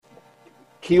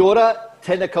Kia ora,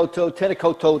 tēnā koutou, tēnā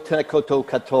koutou, tēnā koutou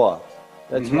katoa.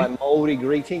 That's my Māori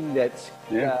greeting. That's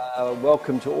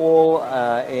welcome to all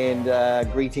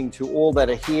and greeting to all that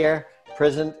are here,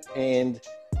 present. And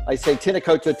I say tēnā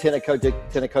koutou, tēnā koutou,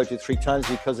 tēnā koutou 3 times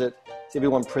because it's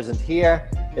everyone present here.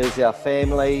 It is our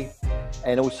family.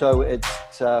 And also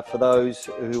it's for those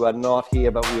who are not here,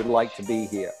 but we would like to be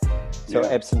here. So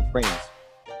absent friends.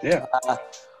 Yeah.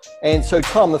 And so,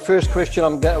 Tom, the first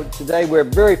question today, we're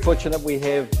very fortunate we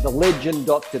have the legend,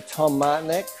 Dr. Tom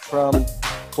Martinek from,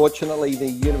 fortunately, the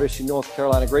University of North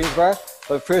Carolina, Greensboro.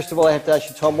 But first of all, I have to ask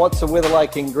you, Tom, what's the weather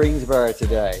like in Greensboro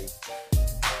today?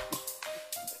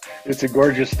 It's a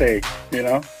gorgeous day, you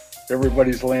know.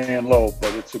 Everybody's laying low,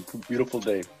 but it's a beautiful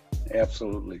day.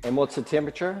 Absolutely. And what's the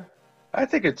temperature? I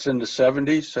think it's in the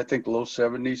 70s. I think low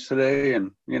 70s today.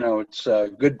 And, you know, it's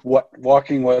good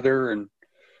walking weather. And,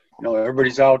 you know,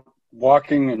 everybody's out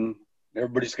walking and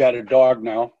everybody's got a dog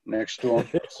now next to them.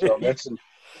 So that's if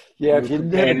you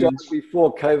didn't have a dog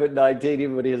before COVID-19,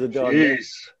 everybody has a dog. Jeez,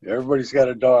 everybody's got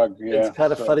a dog. Yeah, it's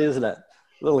kind of funny, isn't it? A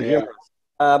little humorous.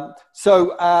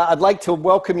 So I'd like to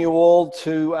welcome you all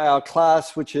to our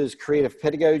class, which is Creative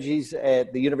Pedagogies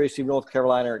at the University of North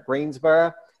Carolina at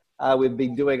Greensboro. We've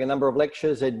been doing a number of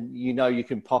lectures, and you know you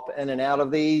can pop in and out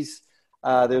of these.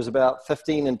 There's about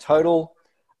 15 in total.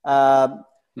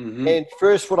 And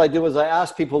first, what I do is I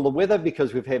ask people the weather,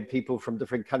 because we've had people from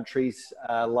different countries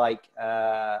like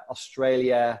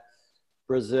Australia,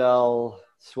 Brazil,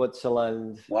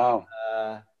 Switzerland,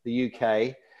 the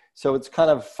UK. So it's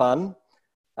kind of fun.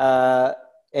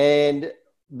 And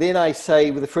then I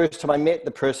say, well, the first time I met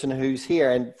the person who's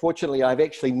here, and fortunately I've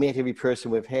actually met every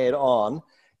person we've had on.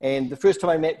 And the first time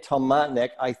I met Tom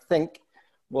Martinek, I think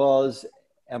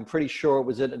I'm pretty sure it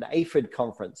was at an AFID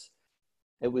conference.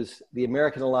 It was the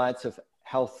American Alliance of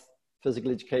Health, Physical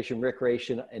Education,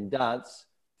 Recreation, and Dance.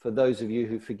 For those of you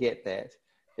who forget that,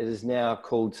 it is now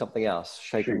called something else,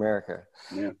 Shake America.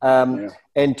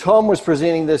 And Tom was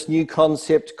presenting this new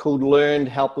concept called learned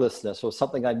helplessness, or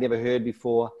something I'd never heard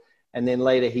before. And then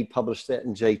later he published that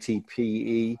in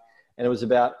JTPE, and it was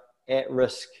about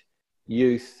at-risk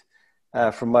youth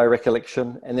from my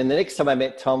recollection. And then the next time I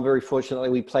met Tom, very fortunately,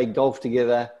 we played golf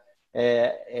together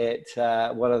at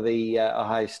one of the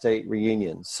Ohio State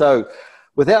reunions. So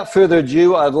without further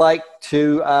ado, I'd like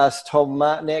to ask Tom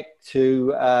Martinek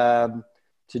to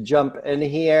jump in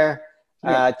here.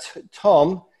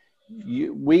 Tom,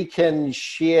 we can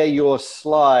share your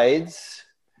slides,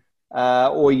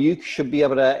 or you should be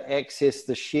able to access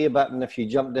the share button. If you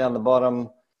jump down the bottom,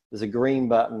 there's a green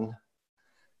button.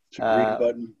 It's a green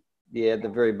button? Yeah, at the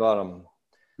very bottom.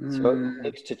 So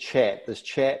next to chat, there's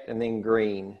chat and then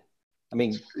green. I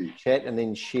mean, chat and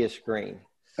then share screen.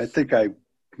 I think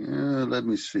let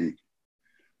me see.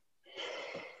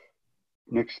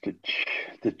 Next to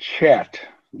the chat.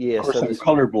 Yeah, of course, I'm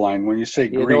colorblind when you say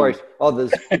green. No worries. Oh,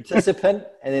 there's participant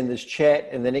and then there's chat,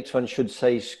 and the next one should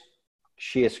say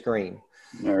share screen.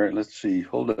 All right, let's see.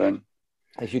 Hold on.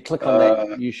 As you click on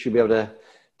that, you should be able to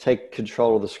take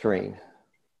control of the screen.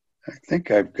 I think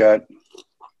I've got.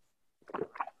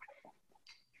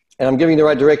 And I'm giving the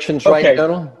right directions, right,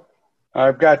 Donald?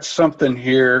 I've got something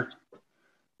here.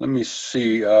 Let me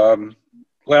see.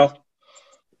 Lost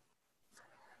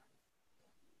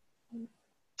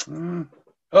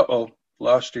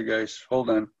you guys. Hold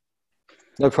on.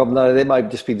 No problem. No, that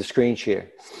might just be the screen share.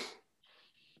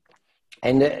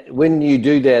 And when you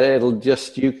do that, it'll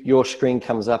just, your screen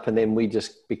comes up and then we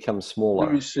just become smaller.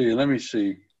 Let me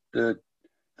see. The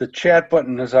chat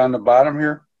button is on the bottom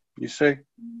here, you see?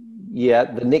 Yeah,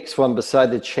 the next one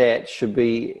beside the chat should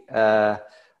be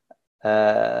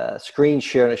screen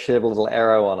share, and it should have a little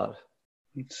arrow on it.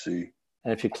 Let's see.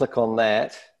 And if you click on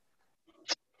that.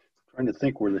 I'm trying to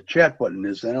think where the chat button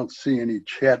is. I don't see any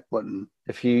chat button.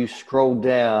 If you scroll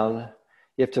down,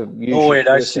 you have to use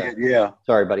I see it, yeah.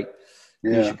 Sorry, buddy.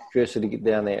 Yeah. Use your cursor to get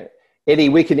down there. Eddie,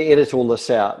 we can edit all this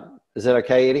out. Is that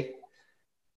okay, Eddie?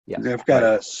 Yeah. I've got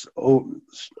a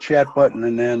chat button,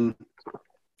 and then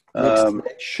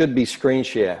it should be screen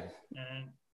share. And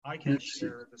I can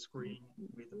share the screen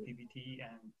with the PPT,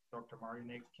 and Dr.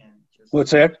 Martinek can just.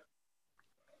 What's that?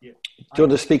 Yeah. Do you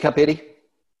want to speak up, Eddie?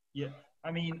 Yeah.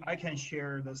 I mean, I can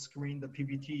share the screen, the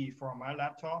PPT from my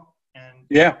laptop, and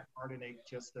Martinek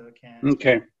just can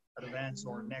advance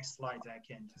or next slide. I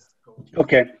can just go.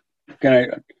 Okay.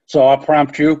 So I'll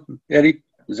prompt you, Eddie.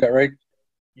 Is that right?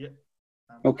 Yeah.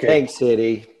 Okay. Thanks,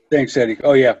 Eddie. Thanks, Eddie.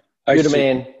 Oh, yeah. You're the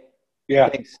man. Yeah.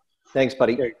 Thanks,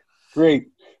 buddy. Okay.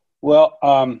 Great. Well,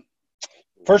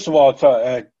 first of all, it's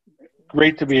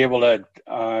great to be able to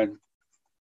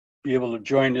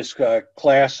join this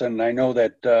class, and I know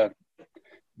that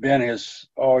Ben has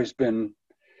always been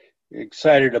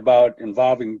excited about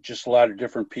involving just a lot of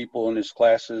different people in his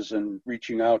classes and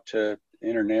reaching out to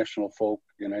international folk.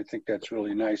 And I think that's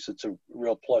really nice. It's a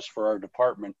real plus for our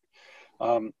department.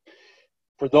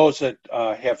 For those that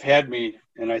have had me,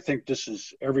 and I think this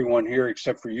is everyone here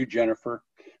except for you, Jennifer,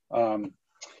 one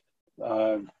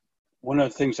of the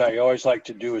things I always like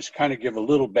to do is kind of give a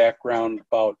little background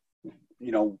about,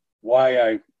 you know, why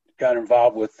I got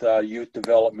involved with youth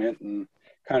development and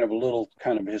kind of a little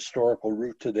kind of historical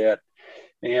route to that.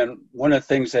 And one of the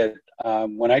things that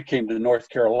when I came to North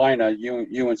Carolina,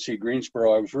 UNC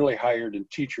Greensboro, I was really hired in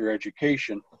teacher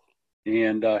education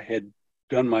and had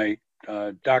done my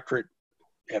doctorate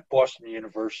at Boston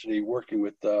University working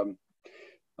with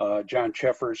John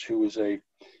Cheffers, who was a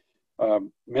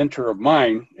mentor of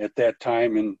mine at that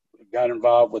time, and got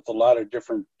involved with a lot of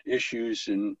different issues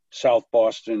in South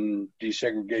Boston,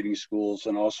 desegregating schools,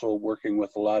 and also working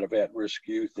with a lot of at-risk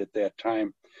youth at that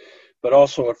time. But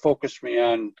also it focused me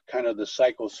on kind of the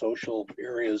psychosocial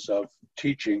areas of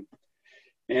teaching.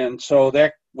 And so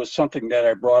that was something that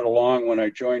I brought along when I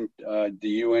joined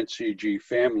the UNCG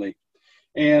family.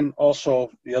 And also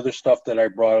the other stuff that I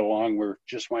brought along were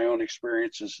just my own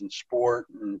experiences in sport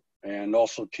and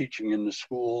also teaching in the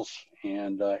schools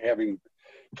and having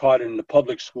taught in the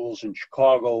public schools in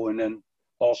Chicago and then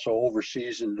also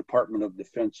overseas in the Department of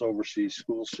Defense overseas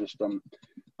school system.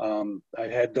 I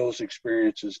had those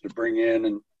experiences to bring in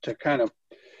and to kind of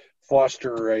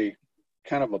foster a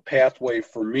kind of a pathway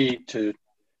for me to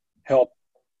help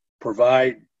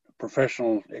provide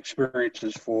professional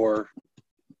experiences for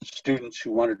students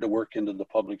who wanted to work into the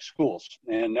public schools.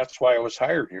 And that's why I was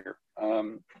hired here.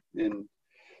 And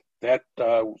that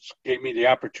gave me the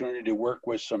opportunity to work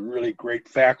with some really great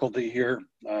faculty here.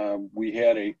 We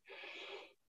had a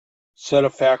set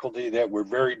of faculty that were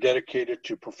very dedicated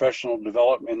to professional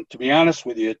development. To be honest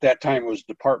with you, at that time it was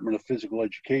Department of Physical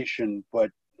Education, but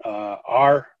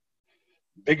our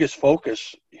biggest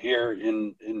focus here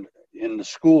in the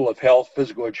School of Health,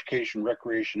 Physical Education,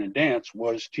 Recreation, and Dance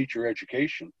was teacher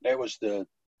education. That was the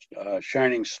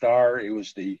shining star. It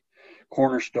was the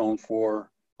cornerstone for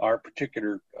our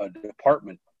particular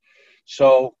department.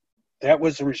 So that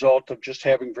was the result of just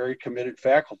having very committed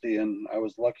faculty, and I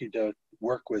was lucky to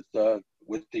work with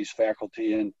these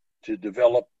faculty and to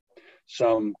develop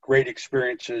some great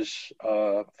experiences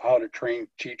of how to train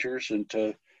teachers and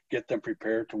to get them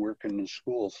prepared to work in the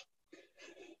schools.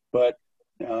 But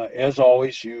as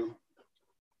always, you,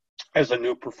 as a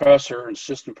new professor,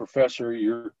 assistant professor,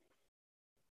 you're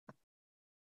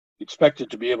expected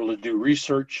to be able to do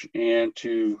research and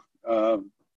to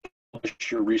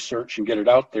publish your research and get it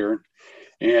out there.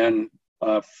 And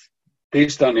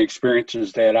based on the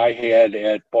experiences that I had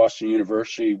at Boston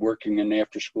University working in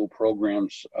after-school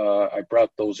programs, I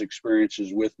brought those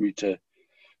experiences with me to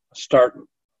start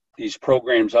these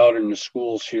programs out in the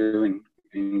schools here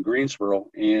in Greensboro.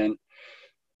 And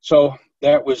so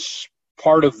that was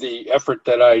part of the effort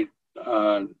that I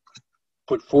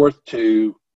put forth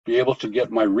to be able to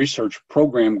get my research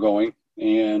program going,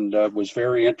 and was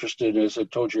very interested, as I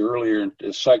told you earlier, in the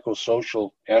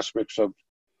psychosocial aspects of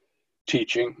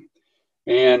teaching.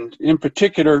 And in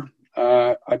particular,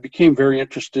 I became very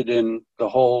interested in the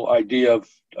whole idea of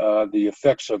the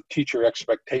effects of teacher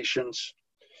expectations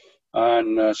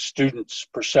on students'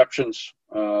 perceptions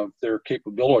of their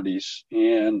capabilities,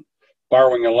 and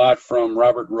borrowing a lot from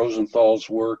Robert Rosenthal's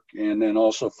work, and then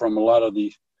also from a lot of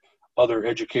the other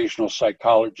educational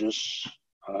psychologists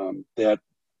that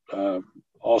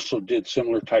also did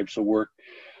similar types of work,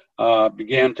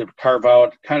 began to carve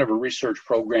out kind of a research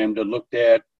program that looked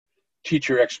at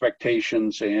teacher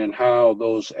expectations and how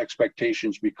those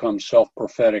expectations become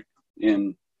self-prophetic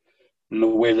in the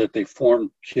way that they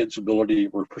form kids' ability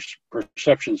or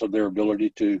perceptions of their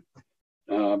ability to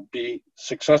be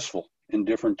successful in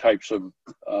different types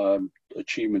of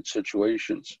achievement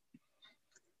situations.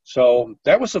 So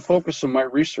that was the focus of my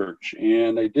research,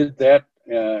 and I did that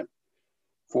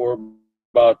for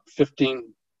about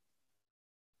 15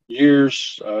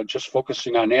 years, just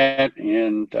focusing on that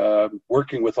and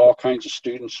working with all kinds of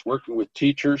students, working with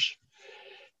teachers.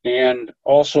 And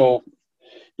also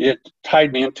it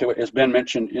tied me into, as Ben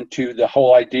mentioned, into the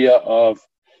whole idea of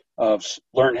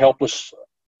learned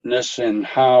helplessness and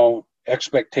how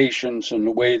expectations and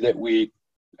the way that we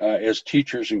as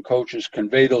teachers and coaches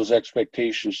convey those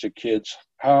expectations to kids,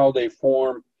 how they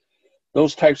form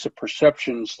those types of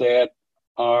perceptions that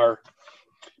are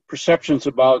perceptions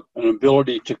about an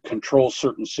ability to control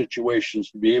certain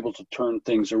situations, to be able to turn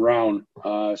things around,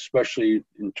 especially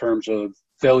in terms of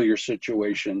failure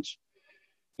situations.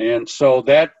 And so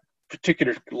that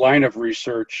particular line of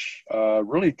research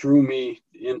really drew me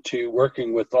into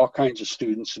working with all kinds of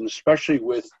students, and especially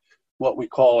with what we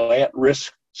call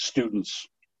at-risk students.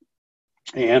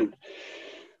 And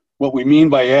what we mean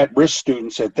by at-risk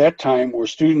students at that time were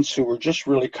students who were just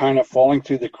really kind of falling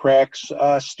through the cracks,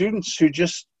 students who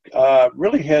just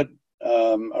really had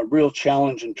a real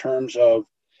challenge in terms of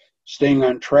staying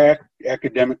on track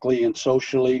academically and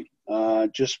socially,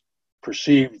 just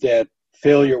perceived that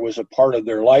failure was a part of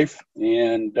their life,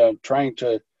 and trying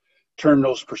to turn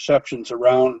those perceptions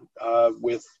around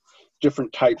with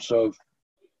different types of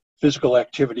physical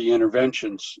activity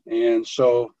interventions. And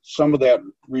so some of that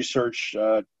research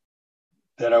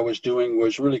that I was doing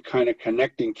was really kind of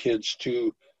connecting kids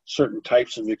to certain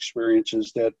types of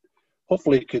experiences that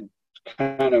hopefully could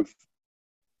kind of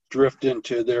drift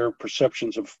into their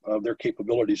perceptions of their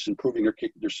capabilities, improving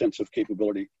their sense of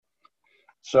capability.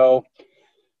 So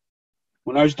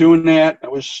when I was doing that, I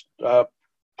was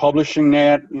publishing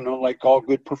that, you know, like all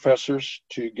good professors,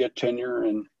 to get tenure,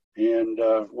 and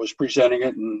was presenting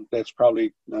it. And that's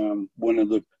probably one of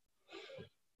the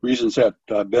reasons that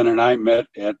Ben and I met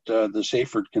at the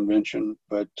Zaford convention,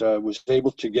 but was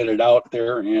able to get it out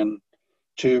there and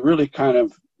to really kind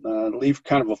of leave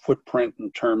kind of a footprint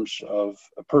in terms of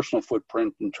a personal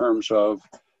footprint in terms of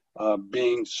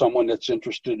being someone that's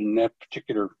interested in that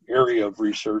particular area of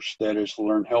research, that is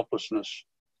learned helplessness.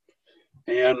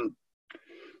 And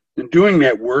in doing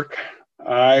that work,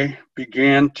 I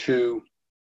began to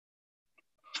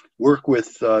work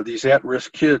with these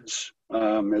at-risk kids,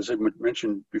 as I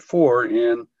mentioned before,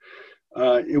 and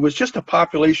it was just a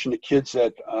population of kids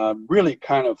that really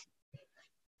kind of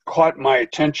caught my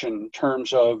attention in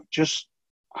terms of just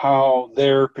how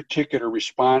their particular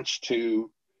response to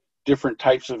different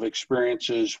types of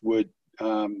experiences would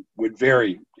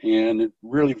vary, and it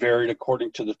really varied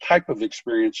according to the type of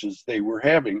experiences they were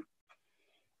having.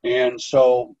 And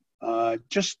so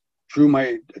just drew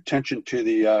my attention to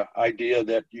the idea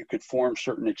that you could form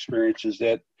certain experiences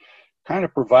that kind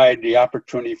of provide the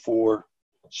opportunity for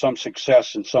some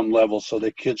success in some level, so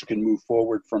that kids can move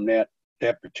forward from that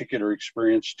particular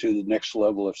experience to the next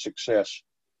level of success.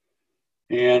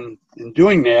 And in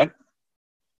doing that,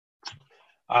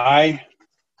 I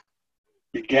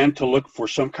began to look for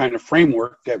some kind of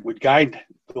framework that would guide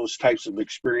those types of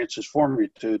experiences for me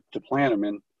to plan them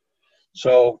in.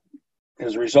 So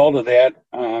as a result of that,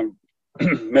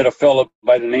 met a fellow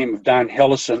by the name of Don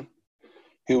Hellison,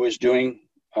 who was doing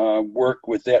work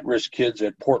with at-risk kids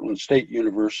at Portland State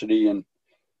University. And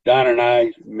Don and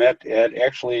I met at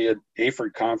actually an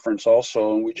AFERD conference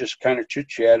also, and we just kind of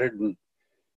chit-chatted, and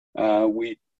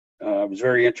we was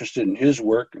very interested in his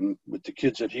work and with the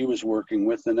kids that he was working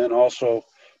with, and then also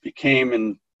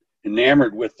became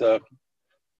enamored with the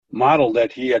model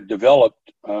that he had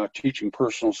developed, teaching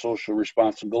personal social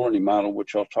responsibility model,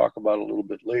 which I'll talk about a little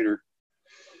bit later.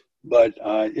 But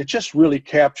it just really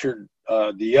captured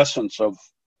the essence of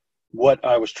what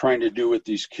I was trying to do with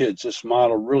these kids. This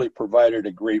model really provided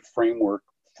a great framework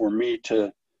for me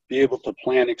to be able to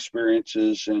plan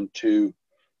experiences and to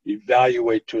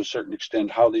evaluate to a certain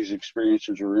extent how these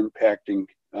experiences are impacting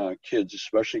kids,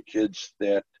 especially kids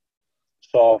that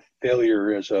saw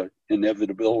failure as an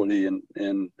inevitability,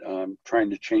 and trying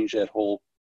to change that whole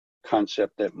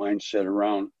concept, that mindset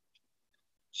around.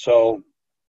 So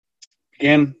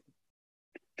again,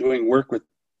 doing work with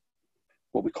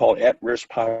what we call at-risk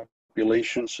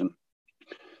populations, and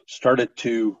started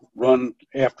to run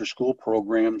after-school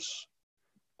programs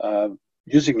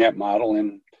using that model.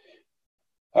 And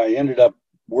I ended up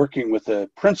working with a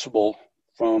principal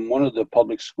from one of the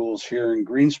public schools here in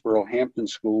Greensboro, Hampton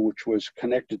School, which was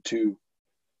connected to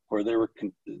where they were,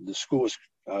 the school was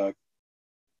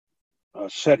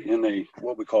set in a,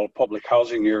 what we call a public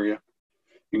housing area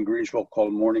in Greensboro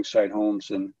called Morningside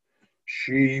Homes. And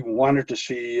she wanted to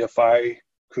see if I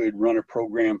could run a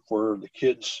program for the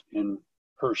kids in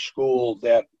her school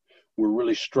that were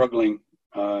really struggling,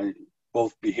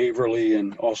 both behaviorally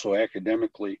and also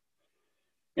academically.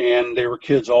 And they were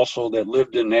kids also that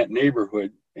lived in that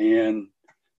neighborhood, and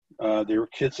they were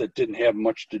kids that didn't have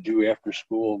much to do after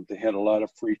school. They had a lot of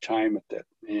free time at that.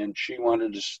 And she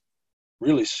wanted to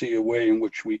really see a way in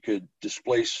which we could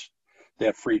displace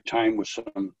that free time with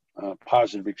some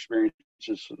positive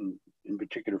experiences, and in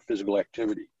particular physical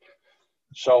activity.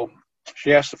 So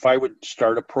she asked if I would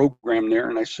start a program there,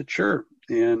 and I said, sure.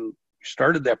 And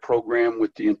started that program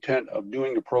with the intent of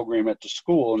doing the program at the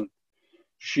school. And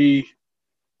she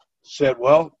said,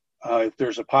 well, if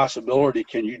there's a possibility,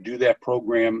 can you do that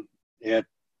program at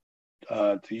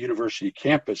the university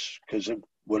campus? Because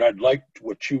what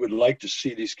she would like to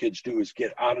see these kids do is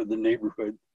get out of the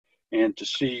neighborhood and to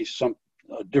see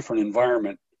a different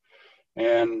environment.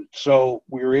 And so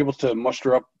we were able to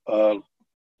muster up a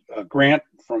grant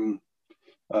from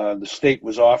the state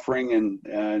was offering,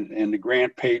 and the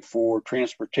grant paid for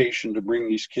transportation to bring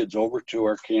these kids over to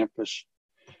our campus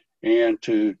and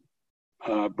to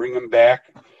bring them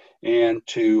back, and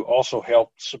to also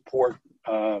help support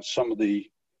some of the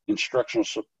instructional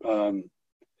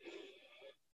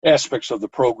aspects of the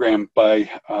program by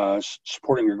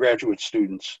supporting the graduate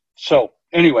students. So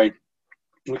anyway,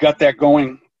 we got that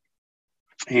going,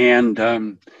 and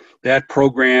that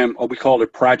program, we called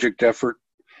it Project Effort,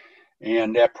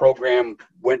 and that program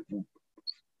went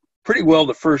pretty well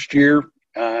the first year.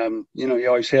 You know, you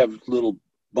always have little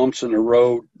bumps in the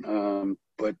road,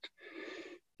 but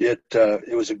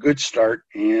it was a good start,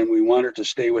 and we wanted to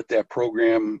stay with that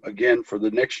program again for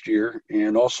the next year,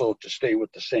 and also to stay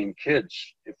with the same kids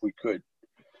if we could.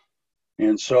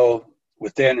 And so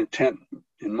with that intent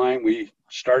in mind, we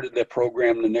started that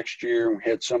program the next year, and we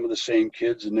had some of the same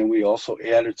kids, and then we also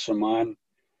added some on,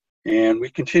 and we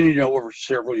continued over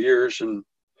several years, and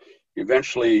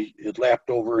eventually it lapped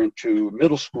over into a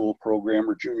middle school program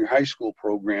or junior high school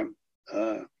program,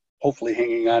 hopefully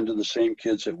hanging on to the same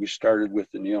kids that we started with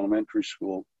in the elementary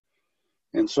school.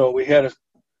 And so we had a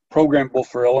program both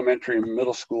for elementary and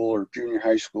middle school or junior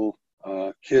high school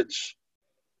kids.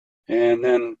 And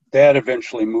then that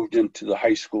eventually moved into the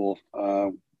high school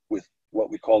with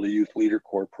what we call the Youth Leader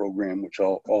Corps program, which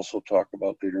I'll also talk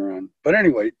about later on. But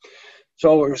anyway,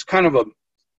 so it was kind of a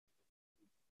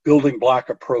building block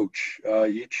approach.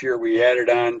 Each year we added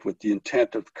on with the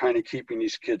intent of kind of keeping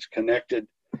these kids connected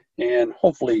and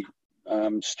hopefully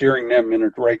steering them in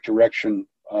the right direction,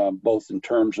 both in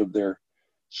terms of their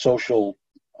social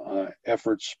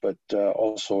efforts, but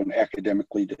also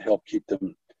academically to help keep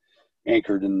them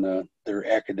anchored in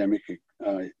their academic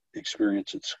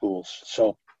experience at schools.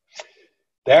 So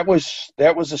that was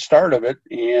the start of it,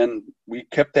 and we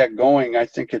kept that going. I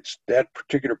think that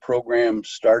particular program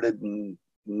started in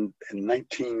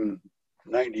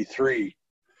 1993,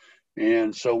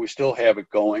 and so we still have it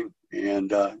going,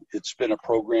 and it's been a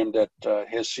program that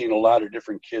has seen a lot of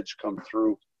different kids come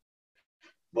through,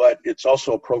 but it's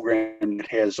also a program that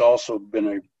has also been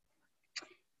a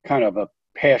kind of a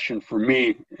passion for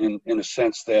me in a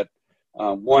sense that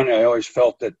one, I always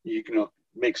felt that you can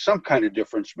make some kind of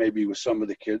difference maybe with some of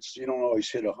the kids. You don't always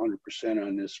hit 100%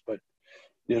 on this, but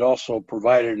it also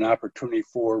provided an opportunity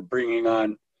for bringing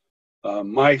on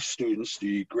my students,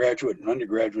 the graduate and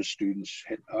undergraduate students,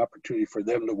 had an opportunity for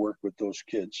them to work with those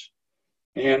kids.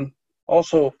 And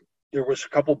also there was a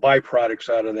couple byproducts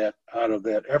out of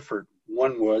that effort.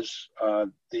 One was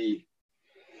the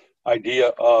idea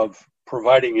of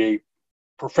providing a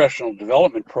professional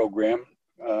development program,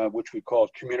 which we call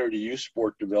community youth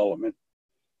sport development.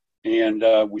 And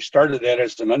we started that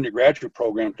as an undergraduate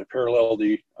program to parallel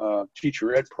the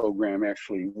teacher ed program,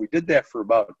 actually. We did that for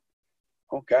about,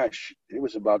 it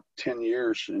was about 10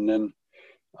 years. And then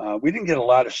we didn't get a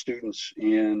lot of students.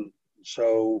 And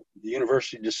so the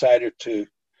university decided to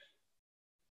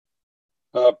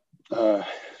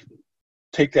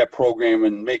take that program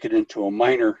and make it into a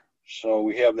minor. So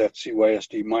we have that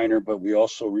CYSD minor, but we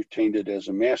also retained it as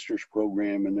a master's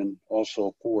program. And then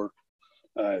also for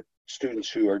students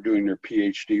who are doing their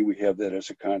PhD, we have that as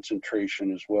a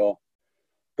concentration as well.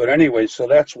 But anyway, so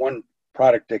that's one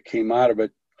product that came out of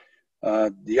it.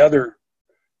 The other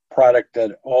product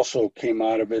that also came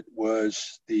out of it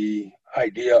was the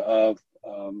idea of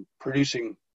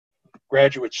producing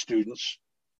graduate students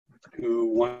who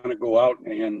want to go out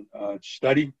and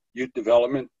study youth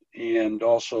development, and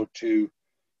also to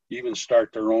even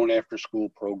start their own after-school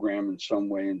program in some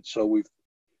way. And so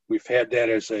we've had that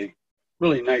as a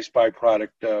really nice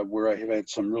byproduct where I have had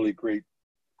some really great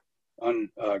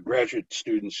graduate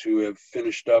students who have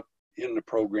finished up in the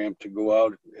program to go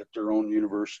out at their own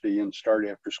university and start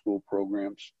after-school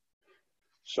programs.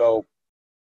 So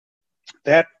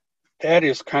that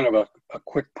is kind of a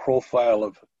quick profile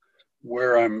of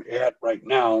where I'm at right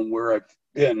now and where I've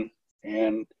been.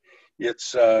 And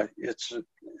it's as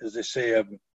they say, a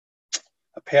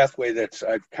pathway that's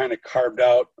I've kind of carved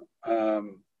out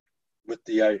with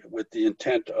the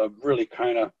intent of really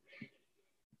kind of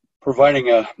providing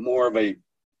a more of a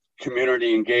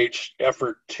community engaged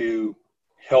effort to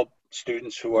help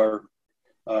students who are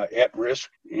at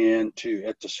risk, and to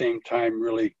at the same time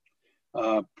really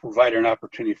provide an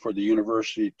opportunity for the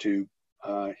university to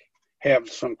have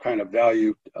some kind of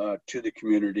value to the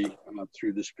community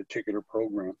through this particular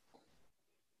program.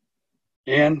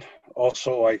 And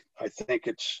also I think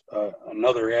it's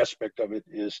another aspect of it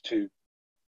is to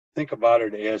think about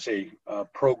it as a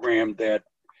program that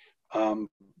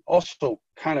also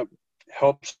kind of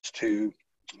helps to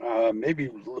maybe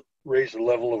raise the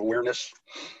level of awareness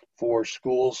for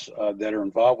schools that are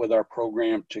involved with our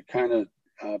program to kind of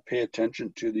pay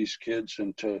attention to these kids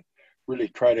and to really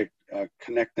try to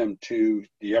connect them to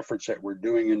the efforts that we're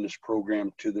doing in this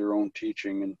program to their own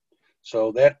teaching. And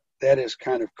so that has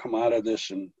kind of come out of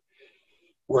this and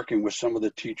working with some of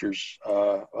the teachers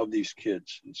of these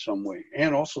kids in some way,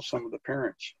 and also some of the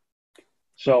parents.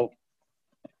 So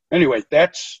anyway,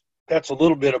 that's a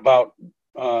little bit about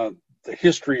the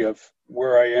history of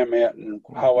where I am at and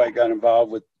how I got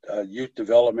involved with youth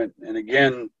development. And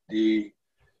again, the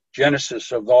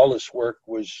genesis of all this work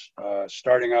was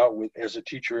starting out with as a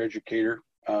teacher educator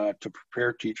to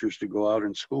prepare teachers to go out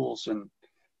in schools. And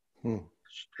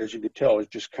as you could tell, it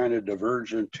just kind of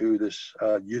diverged into this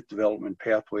youth development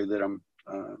pathway that I'm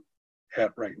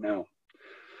at right now.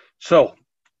 So,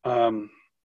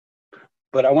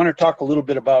 but I want to talk a little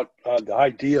bit about the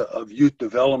idea of youth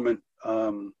development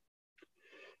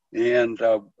and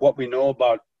what we know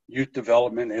about youth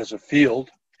development as a field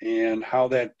and how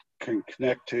that can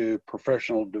connect to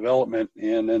professional development,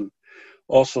 and then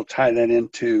also tie that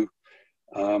into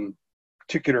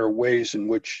particular ways in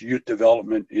which youth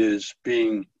development is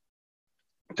being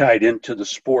tied into the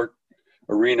sport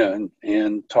arena,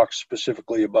 and talk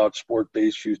specifically about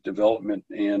sport-based youth development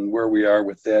and where we are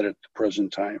with that at the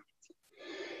present time.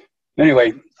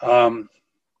 Anyway,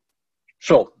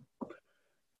 so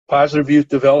positive youth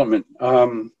development.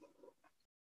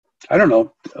 I don't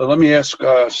know. Let me ask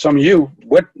some of you,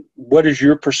 what is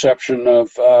your perception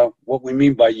of what we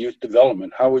mean by youth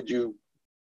development? How would you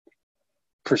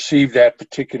perceive that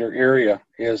particular area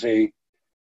as a,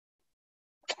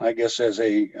 I guess, as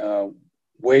a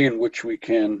way in which we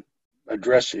can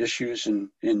address issues in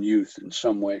youth in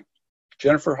some way?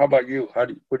 Jennifer, how about you?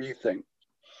 What do you think?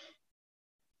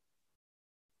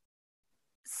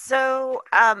 So,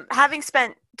 having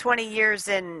spent 20 years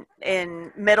in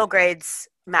middle grades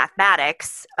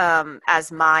mathematics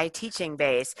as my teaching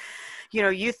base,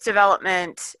 youth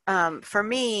development for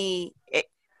me,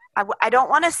 I don't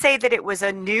want to say that it was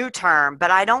a new term, but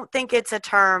I don't think it's a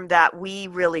term that we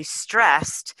really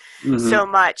stressed so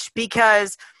much,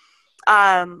 because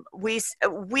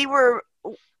we were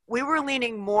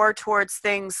leaning more towards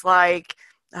things like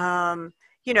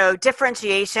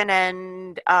differentiation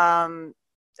and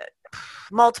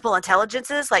multiple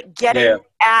intelligences, like getting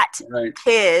at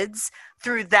kids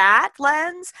through that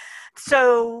lens.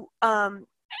 So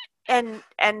and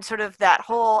sort of that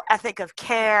whole ethic of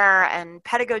care and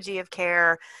pedagogy of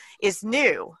care is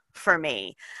new for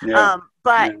me.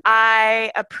 But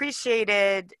I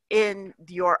appreciated in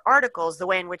your articles the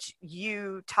way in which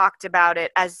you talked about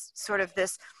it as sort of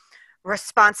this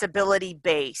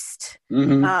responsibility-based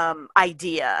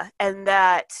idea, and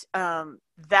that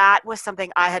that was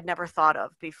something I had never thought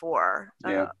of before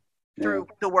through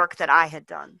the work that I had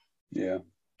done. Yeah,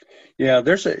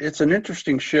 it's an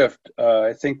interesting shift,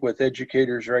 I think, with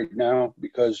educators right now,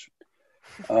 because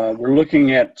we're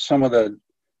looking at some of the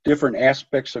different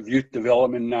aspects of youth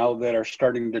development now that are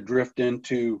starting to drift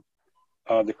into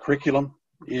the curriculum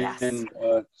in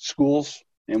schools.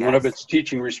 And one of its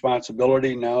teaching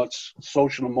responsibility, now it's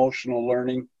social emotional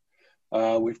learning.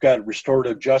 We've got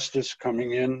restorative justice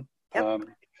coming in.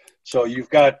 So you've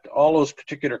got all those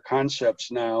particular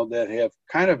concepts now that have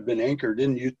kind of been anchored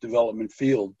in youth development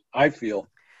field, I feel,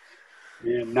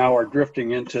 and now are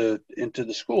drifting into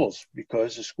the schools,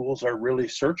 because the schools are really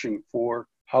searching for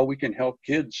how we can help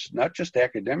kids, not just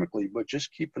academically, but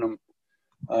just keeping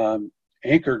them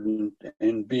anchored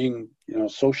in being,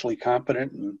 socially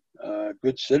competent and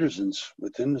good citizens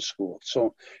within the school.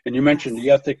 So, and you mentioned the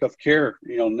ethic of care,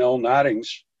 Nell Noddings,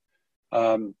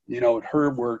 her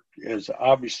work is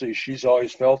obviously, she's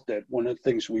always felt that one of the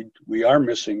things we are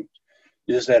missing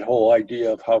is that whole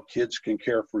idea of how kids can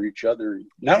care for each other,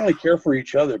 not only care for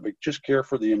each other, but just care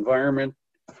for the environment,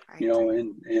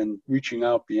 and reaching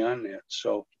out beyond that.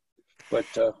 So, but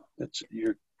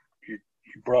you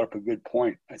brought up a good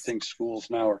point. I think schools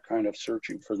now are kind of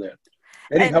searching for that.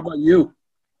 Eddie, how about you?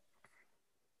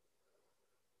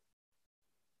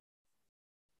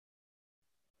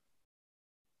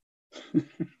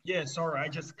 Yeah, sorry, I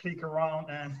just click around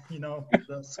and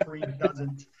the screen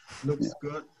doesn't look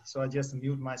good, so I just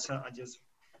mute myself.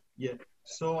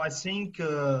 So I think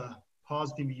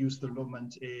positive youth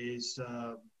development is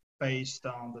based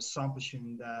on the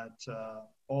assumption that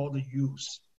all the youth,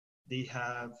 they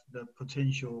have the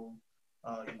potential,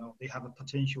 they have a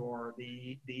potential, or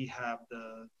they have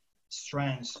the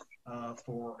strength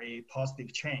for a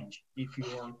positive change if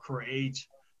you create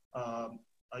an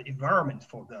environment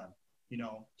for them,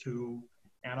 to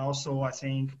And also, I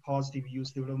think positive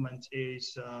youth development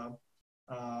is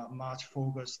much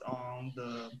focused on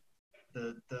the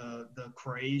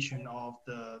creation of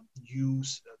the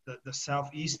youth, the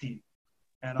self-esteem,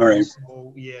 and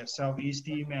also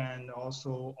self-esteem, and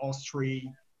also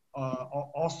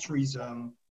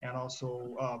altruism, and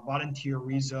also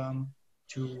volunteerism,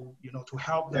 to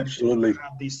help them to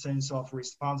have this sense of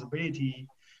responsibility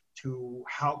to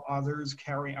help others,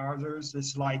 carry others.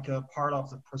 It's like a part of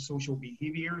the pro-social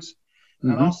behaviors.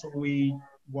 And also we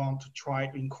want to try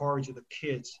to encourage the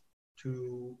kids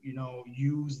to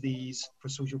use these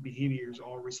pro-social behaviors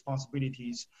or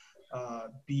responsibilities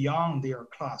beyond their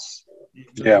class.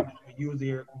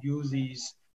 Use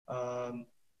these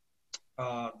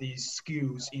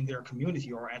skills in their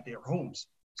community or at their homes.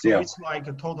 So it's like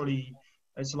a development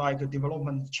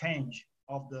change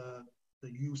of the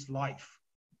youth life.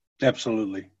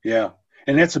 Absolutely, yeah.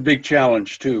 And that's a big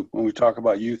challenge too when we talk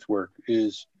about youth work,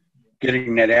 is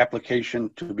getting that application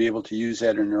to be able to use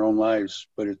that in their own lives.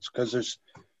 But it's because there's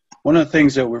one of the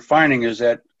things that we're finding is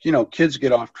that kids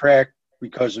get off track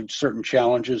because of certain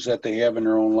challenges that they have in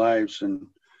their own lives, and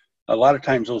a lot of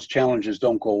times those challenges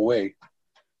don't go away.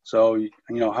 So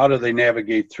how do they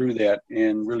navigate through that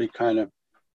and really kind of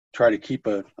try to keep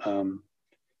a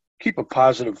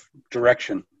positive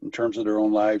direction in terms of their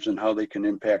own lives and how they can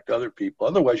impact other people?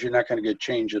 Otherwise, you're not going to get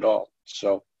change at all.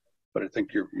 So, but I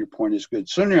think your point is good.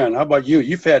 Sun Yuan, how about you?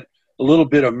 You've had a little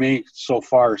bit of me so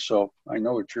far, so I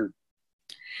know what you're.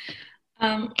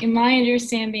 In my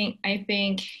understanding, I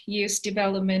think youth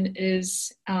development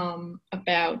is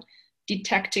about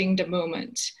detecting the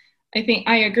moment. I think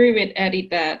I agree with Eddie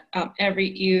that every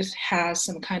youth has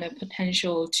some kind of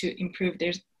potential to improve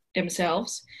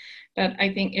themselves. But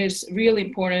I think it's really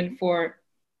important for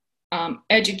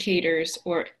educators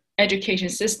or education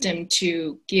system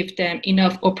to give them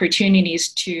enough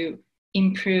opportunities to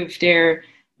improve their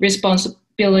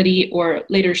responsibility or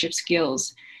leadership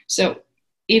skills. So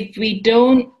if we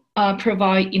don't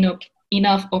provide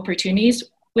enough opportunities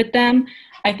with them,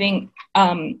 I think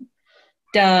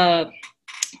the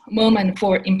moment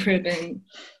for improvement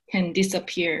can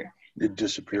disappear. It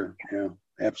disappear, yeah,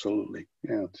 absolutely.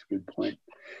 Yeah, that's a good point.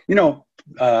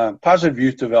 Positive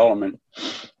youth development,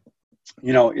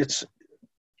 it's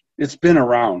been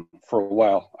around for a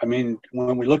while. I mean,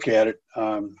 when we look at it,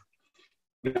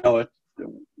 we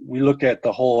look at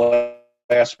the whole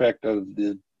aspect of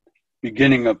the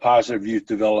beginning of positive youth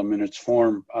development, its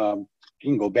form. You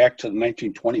can go back to the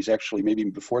 1920s, actually, maybe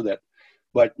even before that.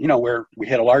 But, where we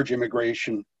had a large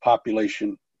immigrant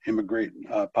population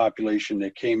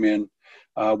that came in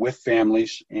with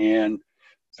families, and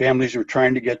families were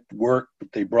trying to get work,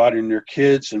 but they brought in their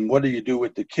kids. And what do you do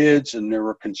with the kids? And they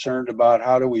were concerned about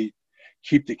how do we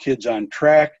keep the kids on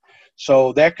track.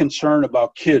 So that concern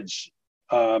about kids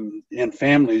and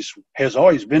families has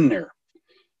always been there.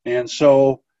 And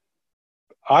so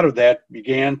out of that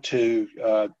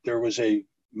there was a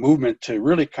movement to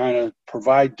really kind of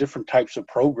provide different types of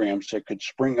programs that could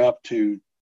spring up to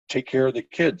take care of the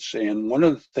kids. And one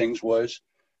of the things was,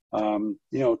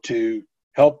 to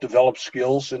help develop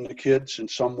skills in the kids in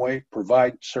some way,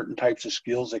 provide certain types of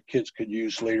skills that kids could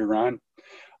use later on.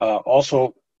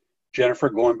 Also, Jennifer,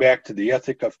 going back to the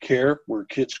ethic of care, where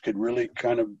kids could really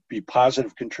kind of be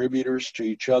positive contributors to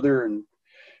each other and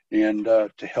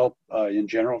to help in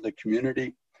general the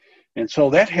community. And so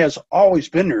that has always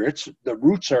been there. The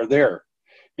roots are there.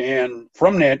 And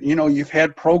from that, you've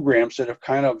had programs that have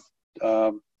kind of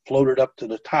floated up to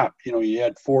the top. You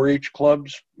had 4-H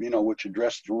clubs, which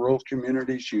addressed the rural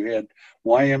communities. You had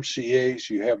YMCAs,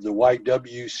 you have the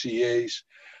YWCAs.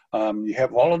 You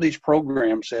have all of these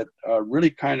programs that really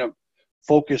kind of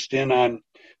focused in on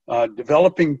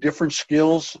developing different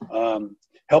skills,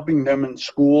 helping them in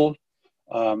school.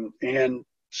 And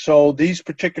so these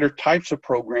particular types of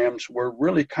programs were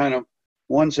really kind of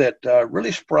ones that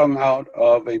really sprung out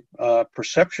of a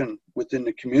perception within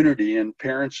the community and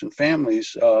parents and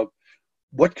families of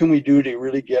what can we do to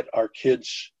really get our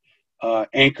kids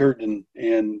anchored and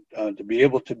to be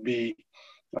able to be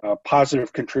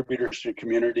positive contributors to the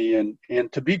community and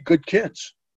to be good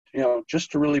kids, just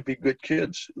to really be good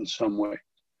kids in some way.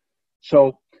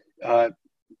 So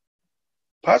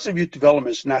positive youth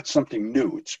development is not something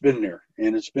new. It's been there,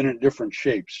 and it's been in different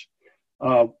shapes.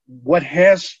 What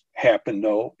has happened,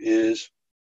 though, is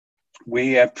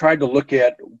we have tried to look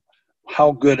at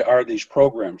how good are these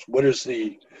programs? What is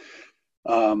the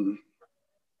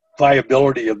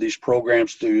viability of these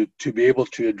programs to be able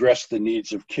to address the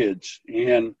needs of kids?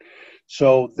 And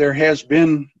so there has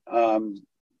been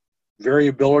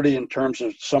variability in terms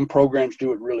of some programs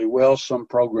do it really well, some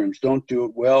programs don't do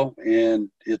it well, and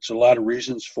it's a lot of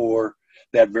reasons for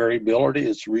that variability.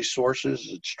 It's resources,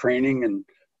 it's training, and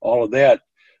all of that.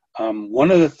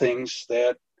 One of the things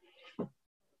that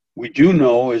we do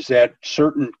know is that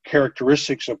certain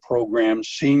characteristics of programs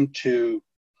seem to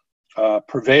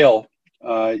prevail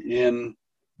in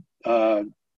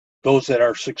those that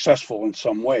are successful in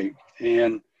some way.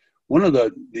 And one of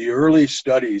the early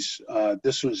studies,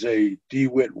 this was a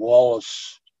DeWitt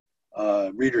Wallace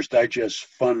Reader's Digest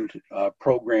Fund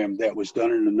program that was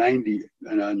done in the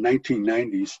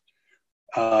 1990s.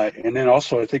 And then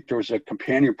also I think there was a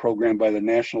companion program by the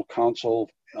National Council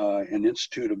and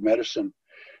Institute of Medicine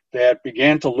that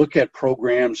began to look at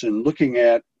programs and looking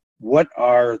at what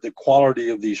are the quality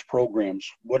of these programs,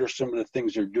 what are some of the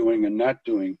things they're doing and not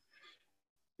doing.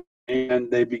 And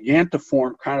they began to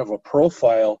form kind of a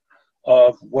profile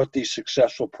of what these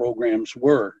successful programs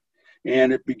were.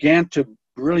 And it began to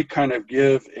really kind of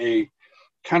give a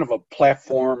kind of a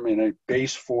platform and a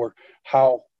base for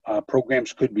how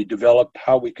programs could be developed,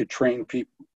 how we could train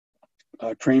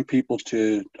people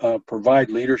to provide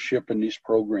leadership in these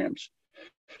programs.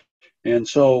 And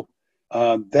so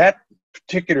that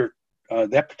particular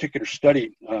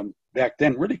study back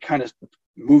then really kind of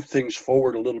moved things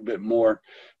forward a little bit more.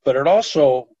 But it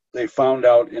also, they found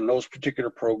out in those particular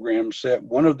programs that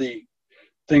one of the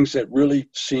things that really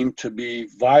seemed to be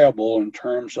viable in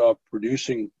terms of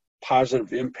producing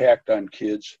positive impact on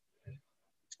kids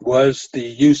was the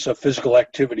use of physical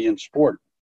activity in sport.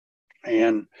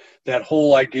 And that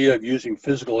whole idea of using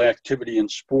physical activity in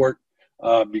sport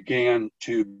began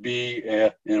to be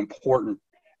an important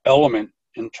element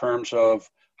in terms of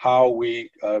how we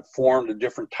form the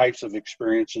different types of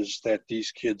experiences that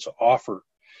these kids offer.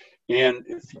 And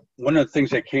one of the things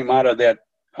that came out of that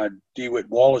DeWitt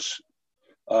Wallace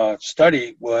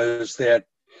study was that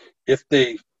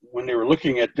when they were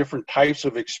looking at different types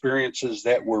of experiences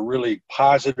that were really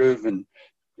positive and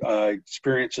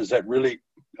experiences that really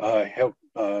helped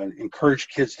encourage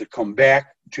kids to come back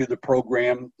to the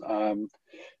program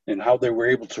and how they were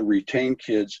able to retain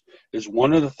kids, is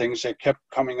one of the things that kept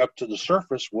coming up to the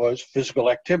surface was physical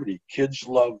activity. Kids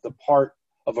love the part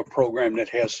of a program that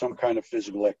has some kind of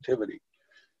physical activity.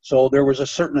 So there was a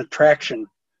certain attraction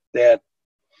that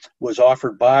was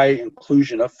offered by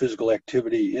inclusion of physical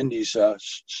activity in these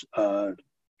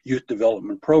youth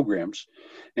development programs.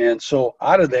 And so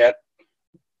out of that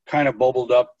kind of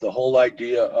bubbled up the whole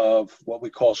idea of what we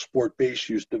call sport-based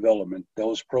youth development,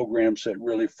 those programs that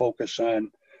really focus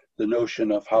on the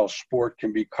notion of how sport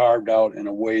can be carved out in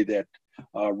a way that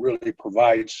really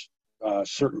provides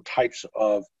certain types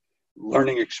of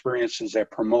learning experiences that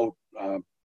promote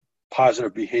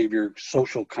positive behavior,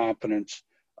 social competence.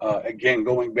 Again,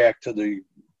 going back to the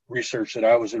research that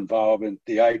I was involved in,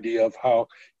 the idea of how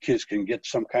kids can get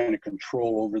some kind of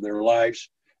control over their lives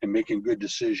and making good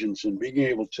decisions and being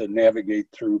able to navigate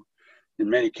through, in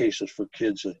many cases for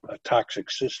kids, a toxic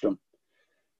system.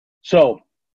 So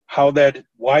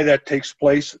why that takes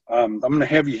place, I'm going to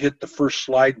have you hit the first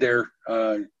slide there,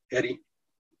 Eddie.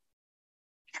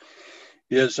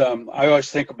 I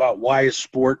always think about why is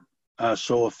sport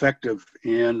so effective,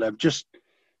 and I've just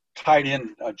tied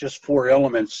in just 4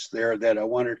 elements there that I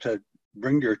wanted to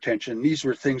bring to your attention. These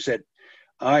were things that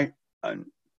I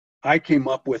came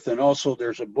up with, and also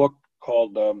there's a book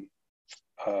called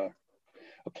A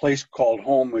Place Called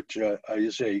Home, which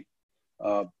is a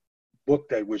book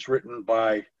that was written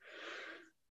by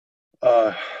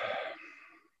I'm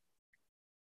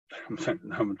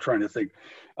trying to think.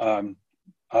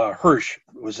 Hirsch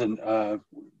was the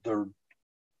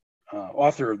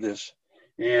author of this,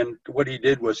 and what he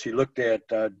did was he looked at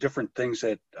different things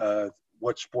that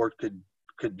what sport could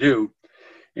do,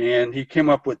 and he came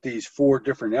up with these 4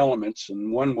 different elements.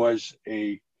 And one was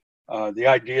the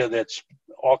idea that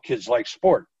all kids like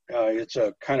sport. It's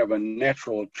a kind of a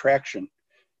natural attraction.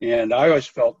 And I always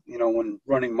felt, when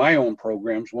running my own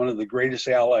programs, one of the greatest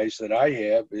allies that I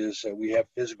have is that we have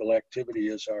physical activity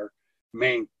as our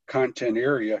main content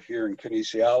area here in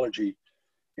kinesiology.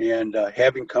 And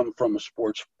having come from a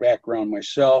sports background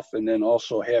myself, and then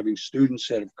also having students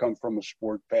that have come from a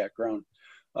sport background,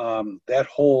 that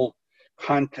whole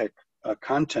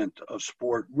content of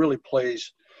sport really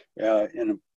plays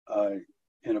in a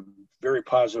very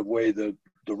positive way the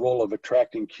role of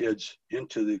attracting kids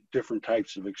into the different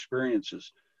types of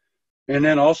experiences. And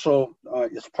then also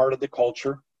it's part of the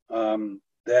culture.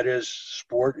 That is,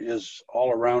 sport is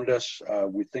all around us.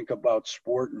 We think about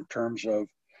sport in terms of,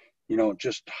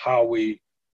 just how we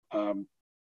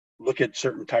look at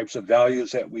certain types of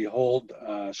values that we hold.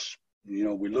 You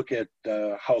know, we look at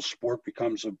how sport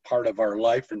becomes a part of our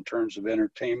life in terms of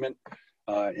entertainment,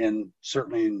 and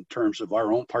certainly in terms of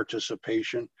our own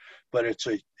participation. But it's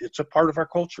a part of our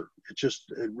culture.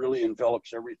 It really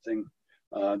envelops everything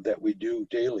that we do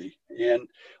daily. And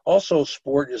also,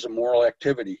 sport is a moral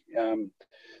activity.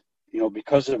 You know,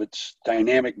 because of its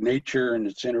dynamic nature and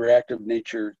its interactive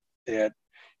nature, that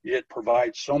it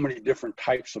provides so many different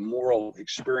types of moral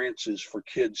experiences for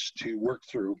kids to work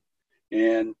through,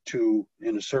 and to,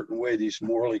 in a certain way, these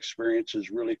moral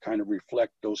experiences really kind of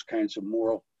reflect those kinds of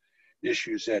moral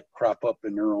issues that crop up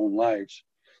in their own lives.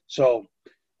 So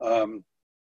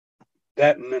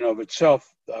that in and of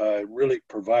itself really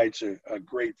provides a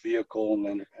great vehicle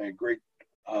and a great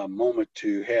moment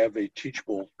to have a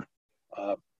teachable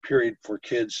period for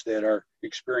kids that are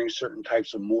experiencing certain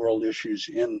types of moral issues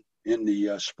in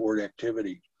the sport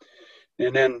activity.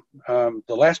 And then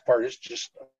the last part is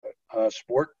just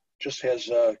sport just has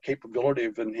a capability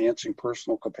of enhancing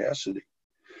personal capacity.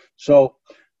 So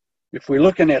if we're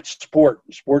looking at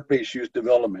sport-based youth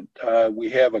development, we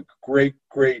have a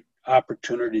great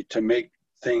opportunity to make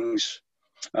things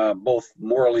both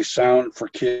morally sound for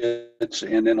kids,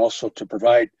 and then also to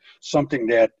provide something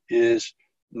that is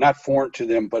not foreign to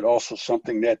them, but also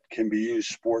something that can be used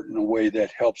sport in a way that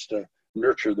helps to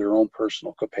nurture their own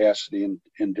personal capacity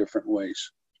in different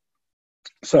ways.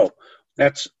 So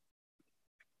that's,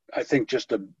 I think,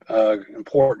 just an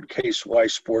important case why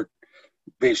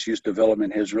sport-based youth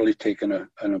development has really taken an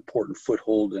important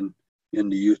foothold in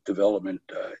the youth development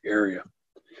area.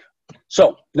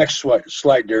 So next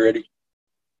slide there, Eddie.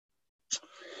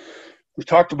 We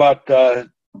talked about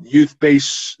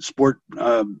youth-based sport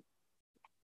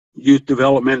youth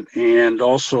development, and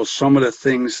also some of the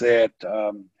things that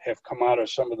have come out of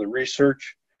some of the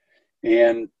research.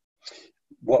 And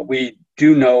what we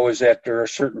do know is that there are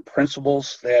certain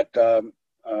principles that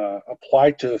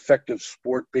apply to effective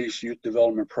sport-based youth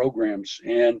development programs.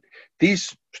 And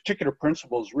these particular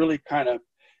principles really kind of,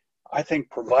 I think,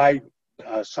 provide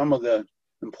some of the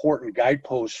important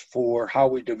guideposts for how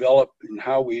we develop and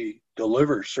how we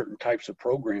deliver certain types of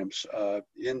programs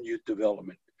in youth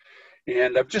development.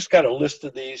 And I've just got a list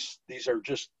of these. These are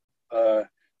just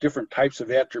different types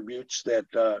of attributes that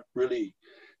really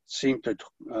seem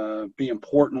to be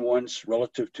important ones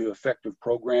relative to effective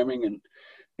programming.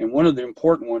 And one of the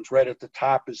important ones right at the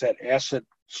top is that asset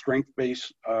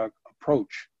strength-based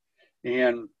approach.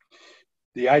 And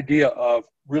the idea of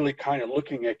really kind of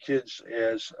looking at kids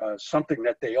as something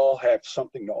that they all have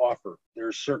something to offer.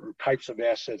 There's certain types of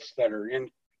assets that are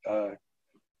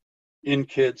in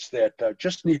kids that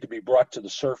just need to be brought to the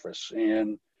surface,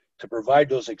 and to provide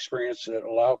those experiences that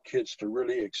allow kids to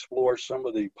really explore some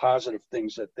of the positive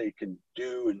things that they can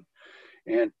do,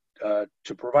 and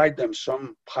to provide them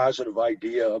some positive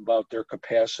idea about their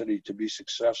capacity to be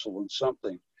successful in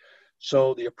something.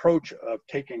 So the approach of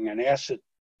taking an asset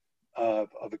of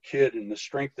a kid and the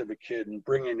strength of a kid and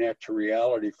bringing that to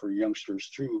reality for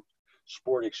youngsters through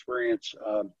sport experience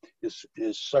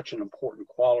is such an important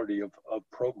quality of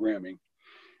programming.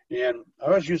 And I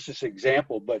always use this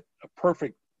example, but a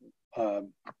perfect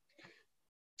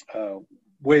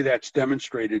way that's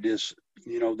demonstrated is,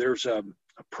 you know, there's a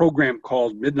program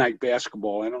called Midnight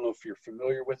Basketball. I don't know if you're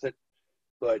familiar with it,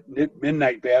 but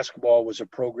Midnight Basketball was a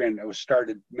program that was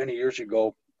started many years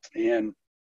ago, and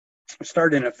it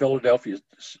started in a Philadelphia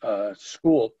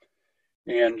school.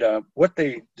 And what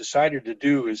they decided to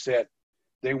do is that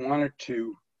they wanted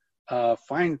to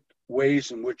find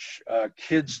ways in which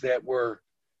kids that were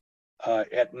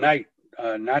at night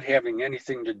not having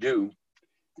anything to do,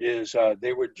 is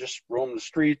they would just roam the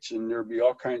streets and there'd be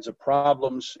all kinds of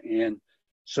problems. And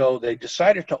so they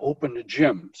decided to open the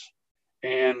gyms.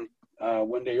 And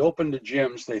when they opened the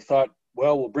gyms, they thought,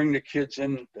 well, we'll bring the kids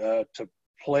in to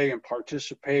play and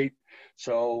participate.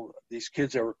 So these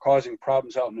kids that were causing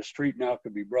problems out in the street now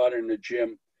could be brought in the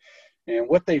gym. And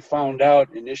what they found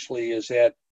out initially is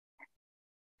that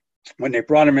when they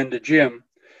brought them in the gym,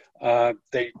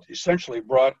 they essentially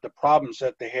brought the problems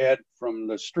that they had from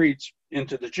the streets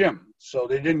into the gym. So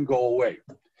they didn't go away.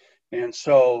 And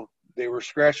so they were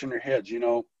scratching their heads, you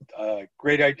know,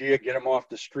 great idea, get them off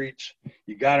the streets.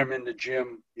 You got them in the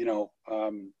gym, you know,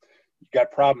 you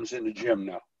got problems in the gym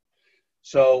now.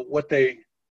 So what they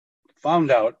found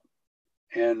out,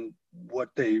 and what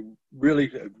they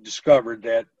really discovered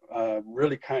that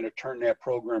really kind of turned that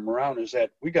program around, is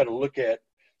that we got to look at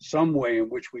some way in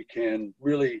which we can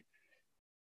really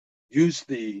use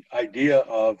the idea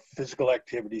of physical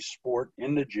activity, sport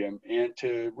in the gym, and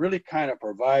to really kind of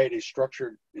provide a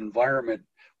structured environment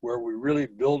where we really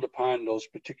build upon those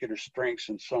particular strengths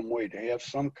in some way, to have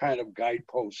some kind of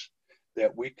guideposts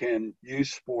that we can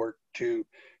use sport to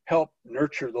help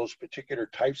nurture those particular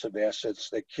types of assets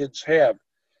that kids have.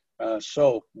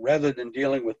 So rather than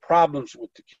dealing with problems what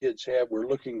the kids have,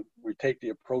 we take the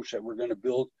approach that we're going to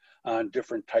build on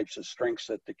different types of strengths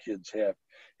that the kids have.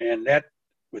 And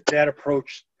with that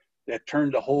approach, that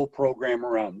turned the whole program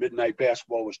around. Midnight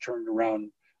Basketball was turned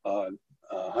around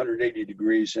 180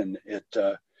 degrees, and it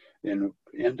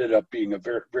ended up being a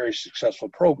very, very successful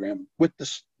program with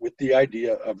the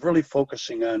idea of really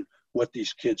focusing on what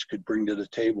these kids could bring to the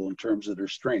table in terms of their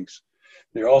strengths.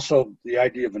 They're also the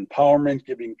idea of empowerment,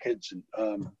 giving kids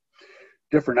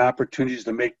different opportunities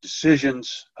to make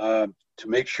decisions, to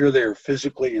make sure they're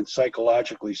physically and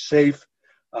psychologically safe.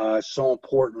 So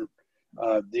important.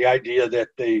 The idea that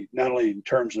they, not only in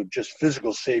terms of just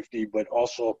physical safety, but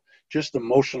also just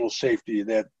emotional safety,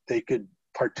 that they could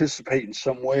participate in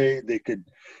some way.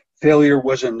 Failure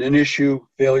wasn't an issue.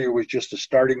 Failure was just a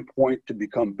starting point to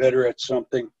become better at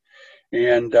something.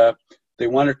 And they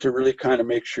wanted to really kind of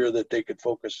make sure that they could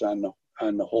focus on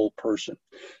the whole person.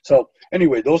 So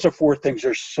anyway, those are 4 things.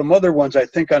 There's some other ones, I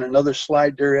think, on another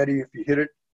slide there, Eddie, if you hit it.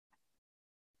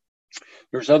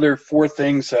 There's other 4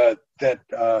 things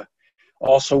that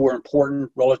also were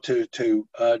important relative to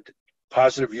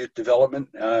positive youth development.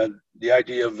 The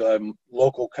idea of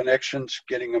local connections,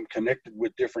 getting them connected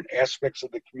with different aspects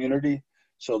of the community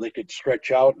so they could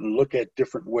stretch out and look at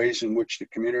different ways in which the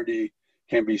community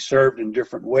can be served in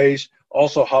different ways.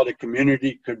 Also, how the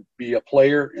community could be a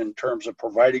player in terms of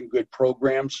providing good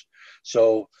programs.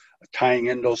 So tying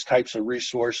in those types of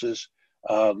resources,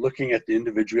 looking at the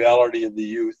individuality of the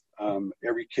youth.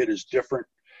 Every kid is different.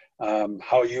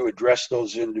 How you address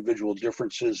those individual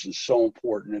differences is so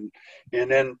important. And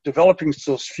then developing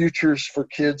those futures for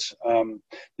kids,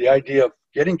 the idea of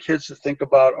getting kids to think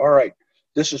about, all right,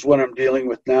 this is what I'm dealing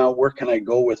with now, where can I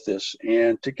go with this?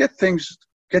 And to get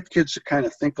kids to kind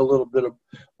of think a little bit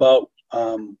about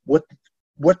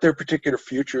what their particular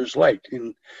future is like.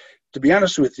 And to be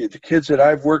honest with you, the kids that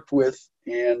I've worked with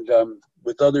and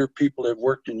with other people that have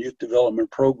worked in youth development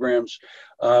programs,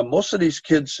 most of these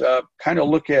kids kind of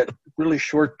look at really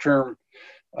short-term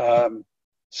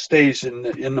stays in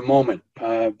the moment.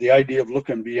 The idea of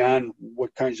looking beyond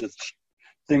what kinds of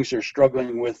things they're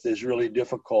struggling with is really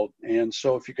difficult. And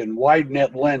so if you can widen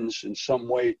that lens in some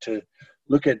way to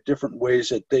look at different ways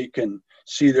that they can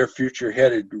see their future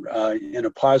headed in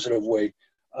a positive way,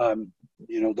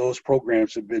 those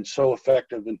programs have been so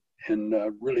effective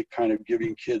in really kind of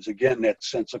giving kids, again, that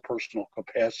sense of personal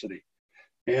capacity.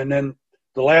 And then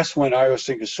the last one I always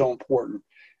think is so important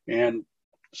and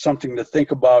something to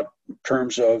think about in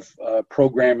terms of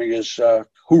programming is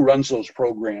who runs those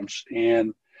programs.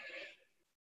 And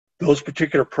those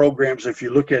particular programs, if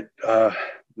you look at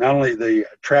not only the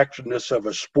attractiveness of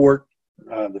a sport,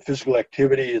 the physical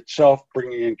activity itself,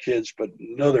 bringing in kids, but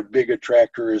another big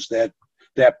attractor is that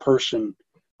person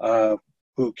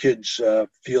who kids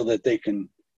feel that they can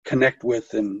connect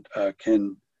with and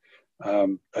can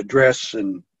address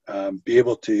and be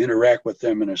able to interact with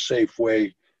them in a safe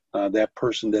way. That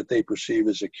person that they perceive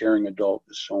as a caring adult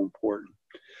is so important.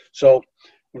 So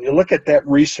when you look at that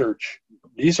research,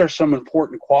 these are some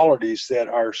important qualities that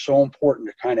are so important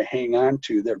to kind of hang on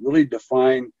to, that really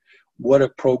define what a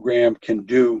program can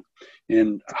do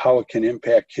and how it can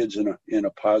impact kids in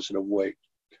a positive way.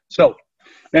 So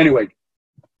anyway,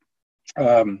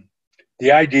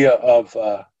 the idea of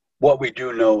what we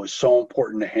do know is so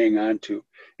important to hang on to.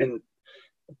 And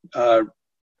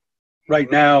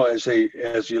right now, as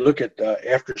you look at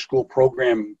after school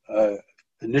program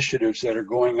initiatives that are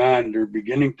going on, they're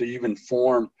beginning to even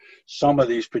form some of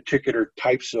these particular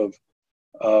types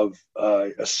of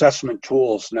assessment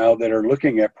tools now that are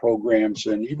looking at programs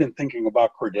and even thinking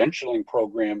about credentialing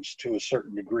programs to a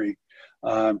certain degree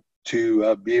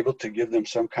to be able to give them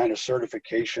some kind of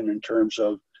certification in terms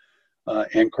of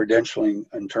and credentialing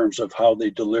in terms of how they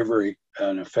deliver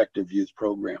an effective youth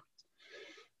program.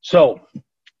 So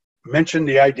mentioned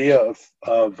the idea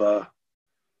of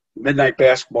Midnight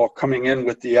Basketball coming in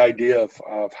with the idea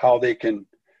of how they can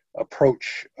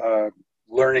approach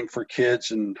learning for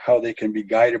kids and how they can be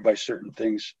guided by certain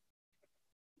things.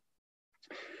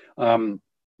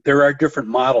 There are different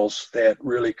models that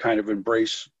really kind of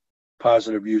embrace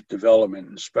positive youth development,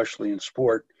 especially in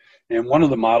sport. And one of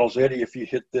the models, Eddie, if you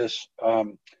hit this,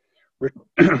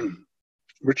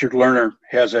 Richard Lerner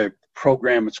has a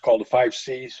program, it's called the 5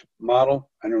 C's model.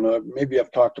 I don't know, maybe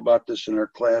I've talked about this in our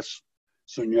class,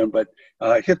 Sun Yun, but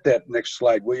hit that next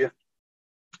slide, will you,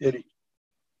 Eddie?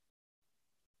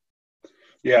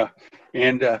 Yeah,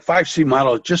 and 5C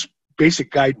model, just basic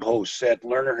guideposts that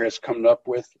Lerner has come up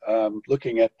with,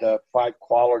 looking at 5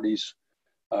 qualities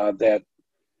that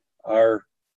are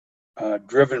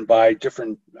driven by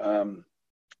different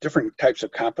types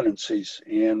of competencies.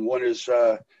 And one is,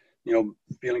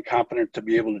 feeling competent to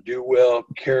be able to do well,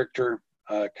 character,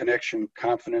 connection,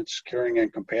 confidence, caring,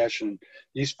 and compassion.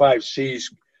 These 5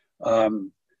 C's are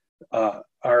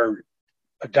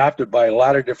adopted by a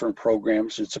lot of different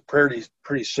programs. It's a pretty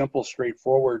simple,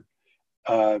 straightforward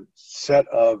set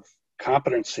of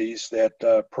competencies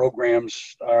that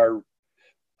programs are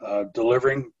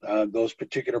delivering. Those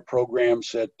particular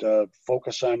programs that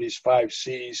focus on these 5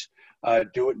 C's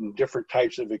do it in different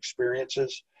types of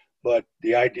experiences. But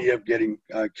the idea of getting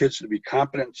kids to be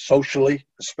competent socially,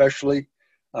 especially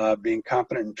being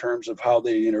competent in terms of how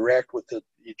they interact with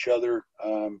each other,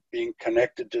 being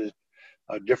connected to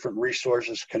different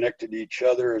resources, connected to each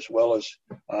other, as well as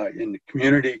in the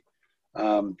community.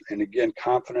 And again,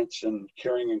 confidence and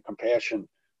caring and compassion.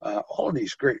 All of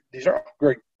these are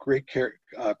great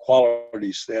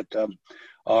qualities that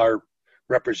are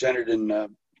represented in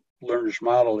Lerner's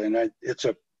model. And it's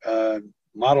a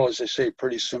model, as I say,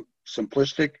 pretty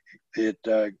simplistic. It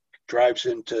drives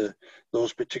into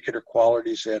those particular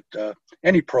qualities that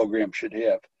any program should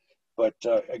have. But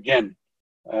again,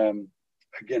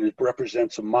 it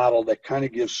represents a model that kind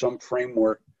of gives some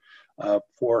framework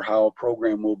for how a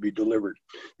program will be delivered.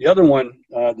 The other one,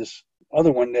 this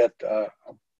other one that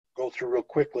I'll go through real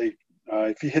quickly,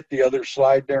 if you hit the other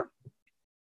slide there,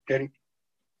 Eddie.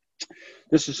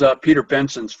 This is Peter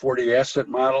Benson's 40 asset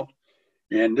model.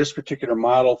 And this particular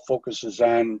model focuses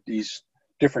on these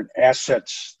different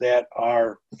assets that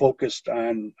are focused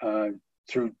on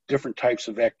through different types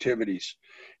of activities.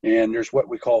 And there's what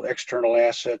we call external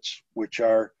assets, which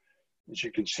are, as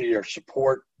you can see, are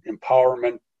support,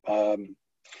 empowerment,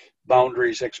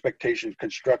 boundaries, expectations,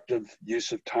 constructive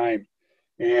use of time.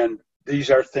 And these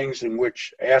are things in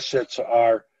which assets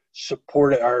are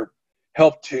supported, are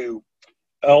helped to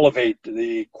elevate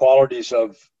the qualities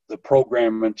of the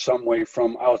program in some way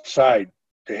from outside,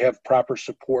 to have proper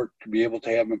support, to be able to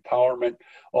have empowerment,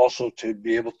 also to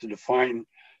be able to define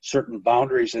certain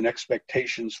boundaries and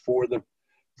expectations for the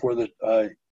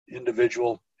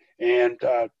individual, and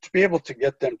to be able to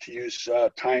get them to use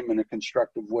time in a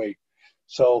constructive way.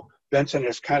 So Benson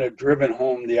has kind of driven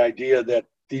home the idea that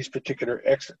these particular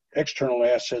external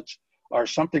assets are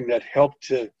something that help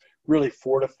to really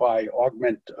fortify,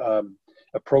 augment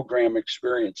a program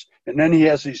experience. And then he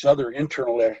has these other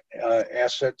internal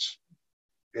assets,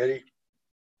 Eddie.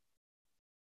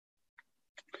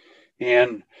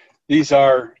 And these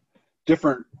are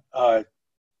different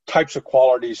types of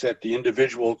qualities that the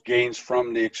individual gains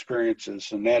from the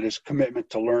experiences, and that is commitment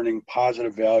to learning,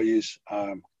 positive values,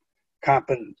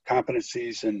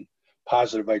 competencies, and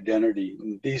positive identity.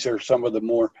 And these are some of the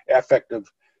more affective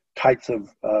types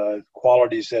of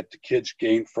qualities that the kids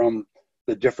gain from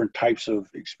the different types of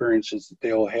experiences that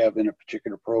they will have in a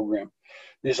particular program.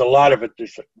 There's a lot of it.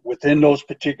 Within those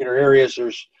particular areas,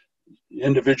 there's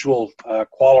individual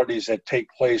qualities that take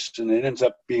place, and it ends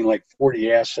up being like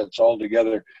 40 assets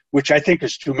altogether, which I think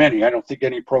is too many. I don't think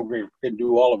any program can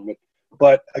do all of it.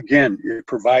 But again, it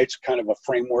provides kind of a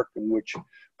framework in which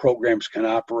programs can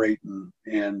operate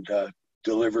and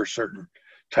deliver certain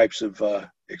types of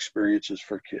experiences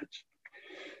for kids.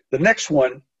 The next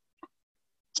one,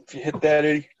 if you hit that,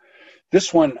 Eddie,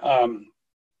 this one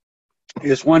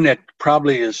is one that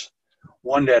probably is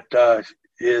one that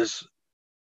is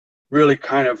really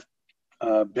kind of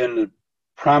been a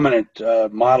prominent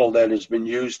model that has been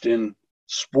used in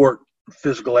sport,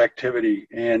 physical activity.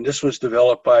 And this was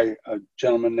developed by a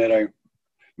gentleman that I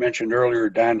mentioned earlier,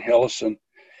 Don Hellison.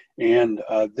 And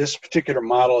this particular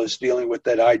model is dealing with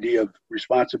that idea of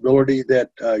responsibility that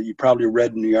you probably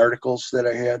read in the articles that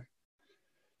I had.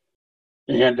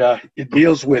 And it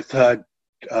deals with 5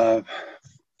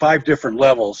 different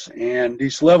levels. And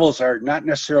these levels are not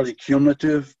necessarily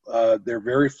cumulative. They're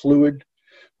very fluid,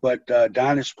 but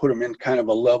Don has put them in kind of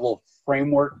a level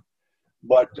framework.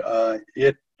 But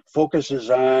it focuses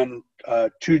on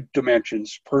 2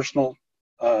 dimensions: personal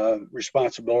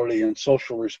responsibility and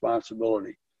social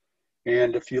responsibility.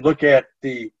 And if you look at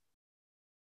the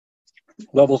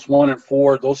levels 1 and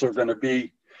 4, those are going to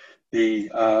be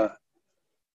the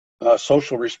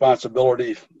social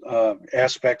responsibility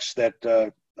aspects that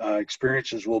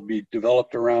experiences will be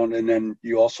developed around. And then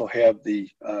you also have the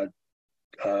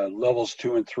levels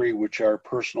 2 and 3, which are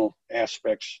personal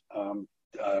aspects,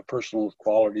 personal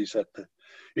qualities that the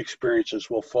experiences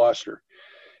will foster.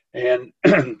 And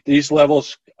these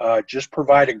levels just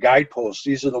provide a guidepost.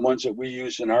 These are the ones that we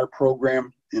use in our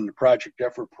program, in the Project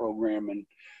Effort program.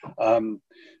 And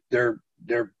they're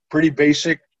pretty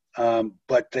basic,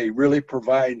 but they really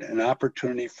provide an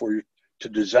opportunity for you to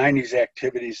design these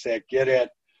activities that get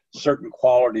at certain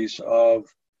qualities of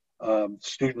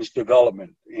students'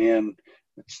 development. And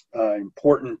it's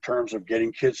important in terms of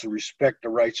getting kids to respect the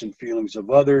rights and feelings of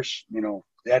others. You know,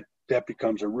 that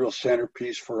becomes a real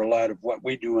centerpiece for a lot of what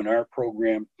we do in our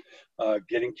program.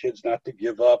 Getting kids not to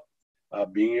give up,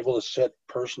 being able to set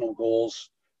personal goals,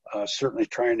 certainly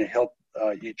trying to help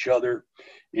each other.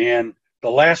 And the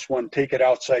last one, take it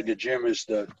outside the gym, is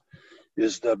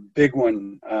the big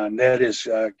one. And that is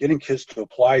getting kids to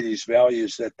apply these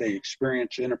values that they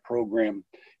experience in a program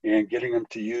and getting them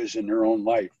to use in their own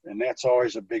life. And that's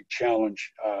always a big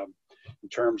challenge in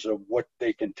terms of what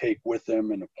they can take with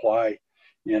them and apply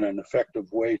in an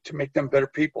effective way to make them better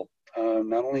people,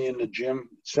 not only in the gym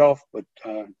itself, but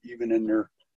even in their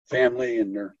family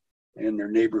and their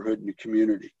neighborhood and the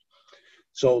community.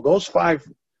 So those 5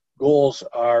 goals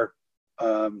are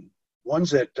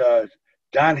ones that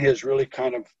Don has really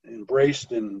kind of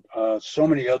embraced, and so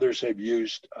many others have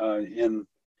used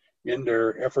in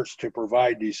their efforts to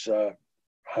provide these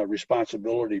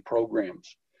responsibility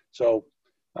programs. So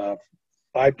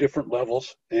 5 different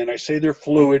levels, and I say they're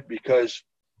fluid because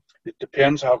it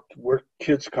depends where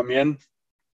kids come in,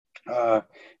 and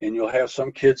you'll have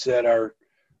some kids that are,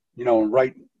 you know,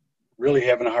 really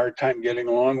having a hard time getting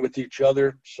along with each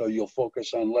other. So you'll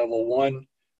focus on level 1.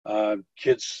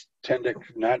 Kids tend to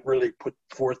not really put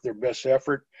forth their best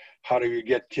effort. How do you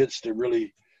get kids to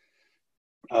really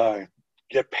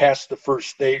get past the first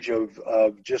stage of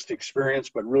just experience,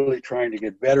 but really trying to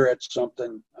get better at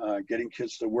something, getting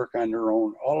kids to work on their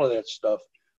own, all of that stuff.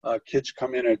 Kids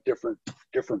come in at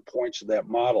different points of that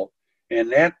model.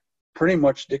 And that pretty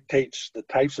much dictates the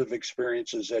types of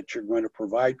experiences that you're going to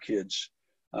provide kids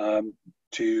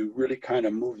to really kind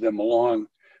of move them along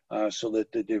so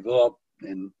that they develop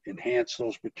and enhance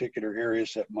those particular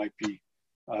areas that might be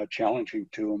challenging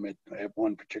to them at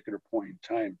one particular point in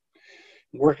time.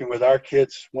 Working with our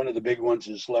kids, one of the big ones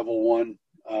is level 1,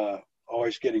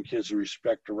 always getting kids to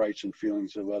respect the rights and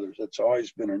feelings of others. That's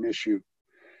always been an issue.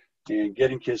 And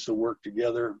getting kids to work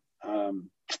together and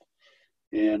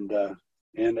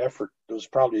effort. Those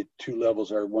probably 2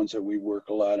 levels are ones that we work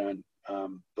a lot on,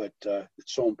 but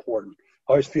it's so important.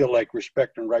 I always feel like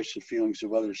respect and rights and feelings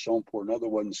of others are so important.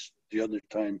 Otherwise, the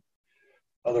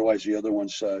other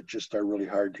ones just are really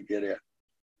hard to get at.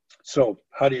 So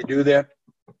how do you do that?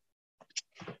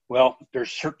 Well,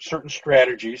 there's certain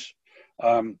strategies.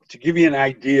 To give you an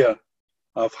idea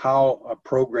of how a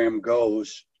program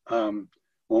goes,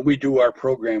 when we do our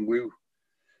program,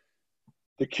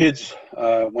 the kids,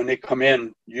 when they come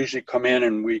in, usually come in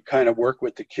and we kind of work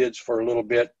with the kids for a little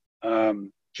bit,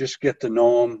 just get to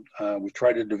know them. We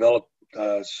try to develop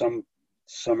some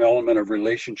element of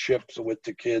relationships with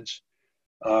the kids,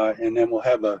 and then we'll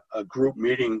have a group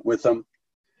meeting with them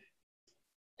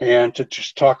and to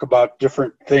just talk about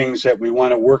different things that we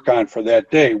want to work on for that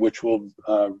day, which will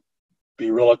be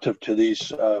relative to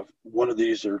these, one of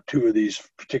these or 2 of these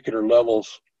particular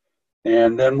levels.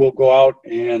 And then we'll go out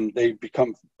and they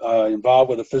become involved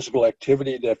with a physical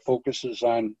activity that focuses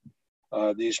on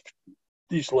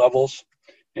these levels.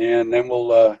 And then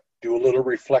we'll do a little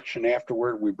reflection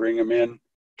afterward. We bring them in,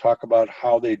 talk about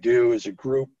how they do as a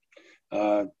group,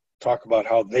 talk about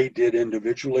how they did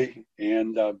individually,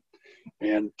 and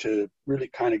to really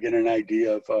kind of get an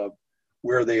idea of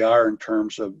where they are in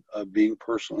terms of being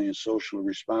personally and socially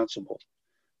responsible.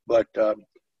 But the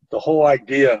whole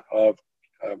idea of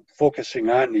focusing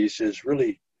on these is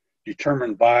really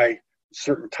determined by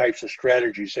certain types of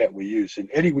strategies that we use. And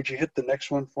Eddie, would you hit the next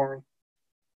one for me?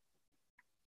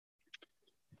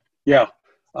 Yeah,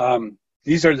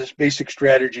 these are the basic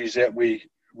strategies that we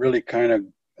really kind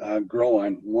of grow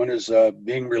on. One is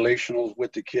being relational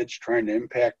with the kids, trying to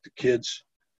impact the kids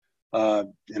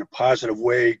in a positive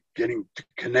way. Getting to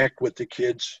connect with the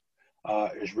kids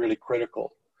is really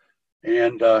critical.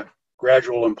 And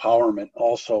gradual empowerment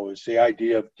also is the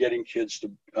idea of getting kids to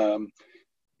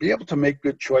be able to make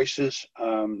good choices,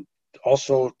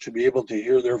 also to be able to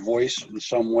hear their voice in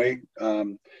some way.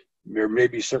 There may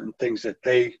be certain things that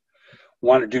they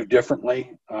want to do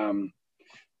differently.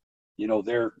 You know,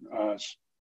 their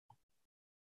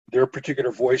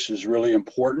particular voice is really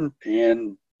important,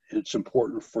 and it's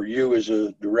important for you as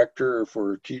a director or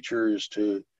for a teacher is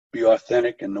to be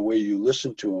authentic in the way you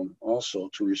listen to them, also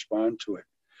to respond to it.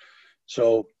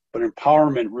 So, but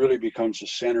empowerment really becomes a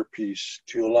centerpiece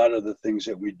to a lot of the things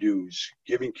that we do, is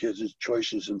giving kids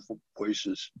choices and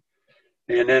voices.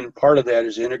 And then part of that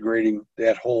is integrating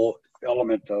that whole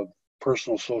element of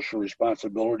personal social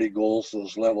responsibility goals,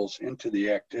 those levels, into the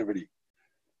activity.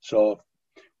 So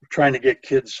we're trying to get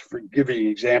kids, for giving an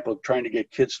example, trying to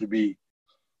get kids to be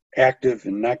active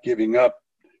and not giving up.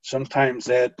 Sometimes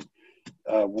that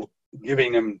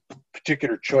giving them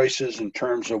particular choices in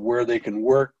terms of where they can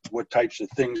work, what types of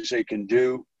things they can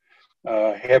do,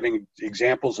 having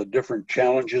examples of different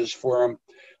challenges for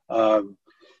them.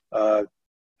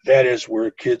 That is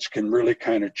where kids can really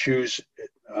kind of choose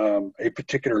a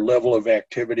particular level of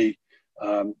activity,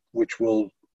 which will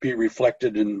be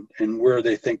reflected in where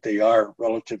they think they are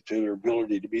relative to their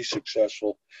ability to be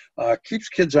successful. Keeps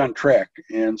kids on track.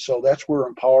 And so that's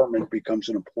where empowerment becomes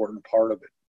an important part of it.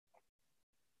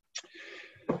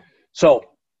 So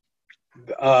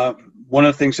one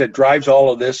of the things that drives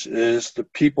all of this is the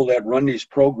people that run these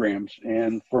programs.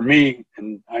 And for me,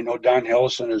 and I know Don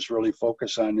Hellison is really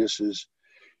focused on this, is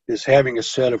having a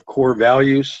set of core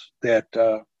values that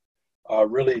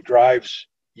really drives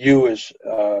you as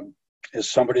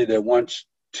somebody that wants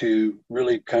to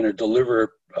really kind of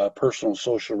deliver a personal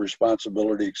social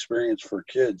responsibility experience for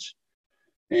kids.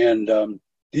 And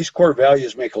these core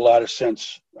values make a lot of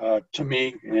sense to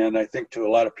me, and I think to a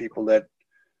lot of people that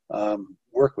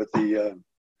work with the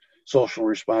social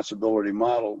responsibility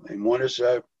model. And one is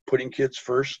putting kids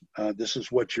first. This is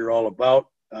what you're all about.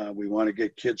 We want to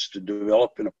get kids to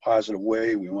develop in a positive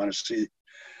way. We want to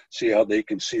see how they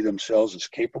can see themselves as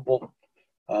capable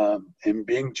and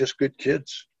being just good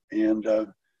kids. And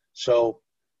so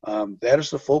that is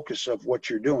the focus of what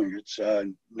you're doing. It's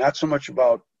not so much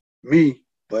about me,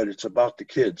 but it's about the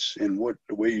kids and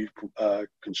the way you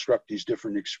construct these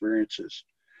different experiences.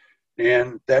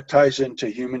 And that ties into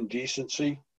human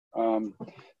decency,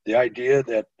 the idea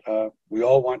that we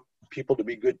all want people to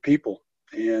be good people.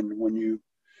 And when you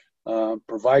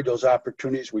provide those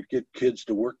opportunities, we get kids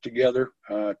to work together,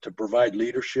 to provide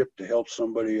leadership, to help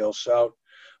somebody else out.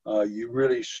 You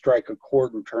really strike a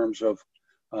chord in terms of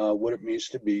what it means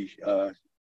to be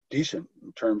decent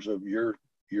in terms of your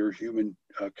human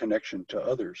connection to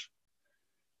others.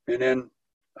 And then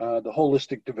the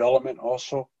holistic development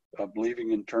also,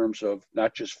 believing in terms of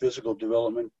not just physical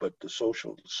development, but the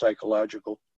social, the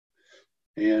psychological.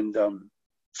 And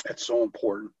that's so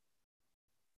important.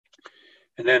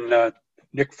 And then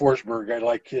Nick Forsberg, I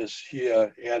like he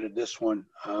added this one,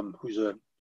 who's a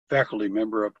faculty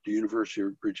member up at the University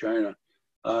of Regina.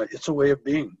 It's a way of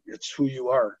being. It's who you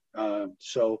are.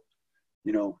 So,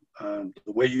 you know, the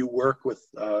way you work with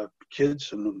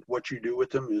kids and what you do with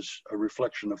them is a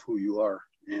reflection of who you are.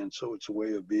 And so it's a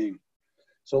way of being.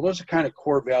 So those are kind of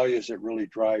core values that really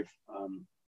drive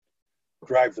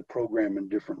the program in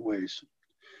different ways.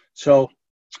 So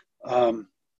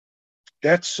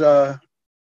that's a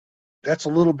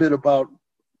little bit about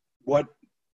what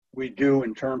we do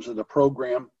in terms of the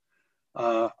program.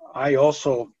 I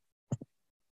also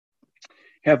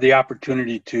have the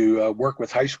opportunity to work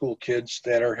with high school kids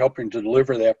that are helping to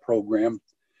deliver that program.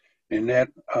 And that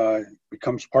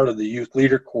becomes part of the Youth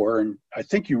Leader Corps. And I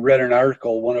think you read an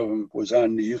article, one of them was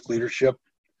on the Youth Leadership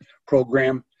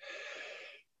Program.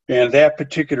 And that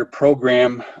particular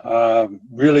program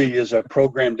really is a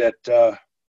program that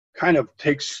kind of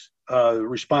takes the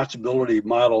responsibility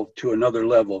model to another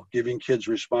level, giving kids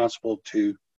responsible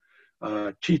to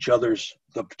teach others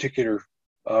the particular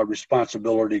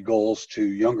responsibility goals to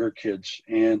younger kids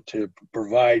and to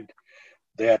provide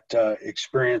that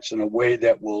experience in a way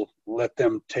that will let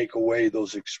them take away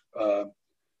those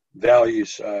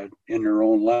values in their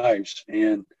own lives.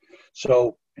 And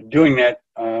so in doing that,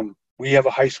 we have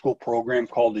a high school program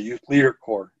called the Youth Leader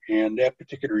Corps. And that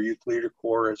particular Youth Leader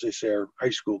Corps, as I say, are high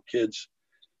school kids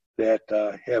that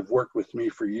have worked with me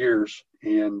for years.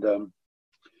 And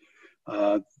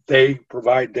they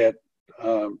provide that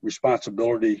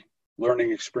responsibility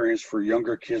learning experience for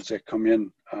younger kids that come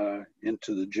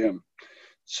into the gym.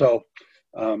 So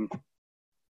I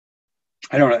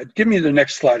don't know, give me the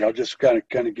next slide. I'll just kind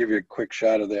of give you a quick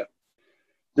shot of that.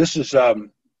 This is the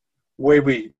way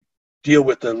we deal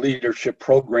with the leadership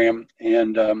program.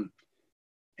 And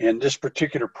this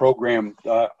particular program,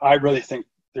 I really think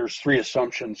there's three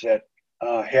assumptions that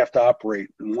have to operate.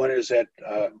 And one is that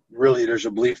really there's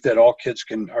a belief that all kids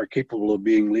are capable of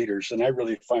being leaders. And I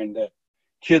really find that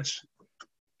kids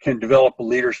can develop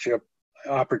leadership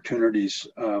opportunities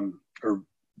or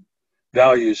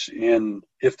values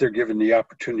if they're given the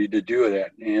opportunity to do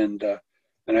that.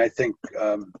 And I think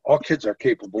all kids are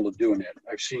capable of doing that.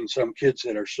 I've seen some kids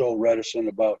that are so reticent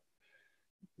about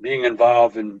being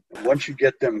involved, and once you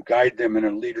get them, guide them in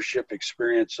a leadership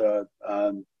experience,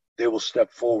 they will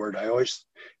step forward.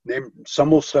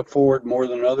 Some will step forward more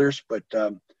than others, but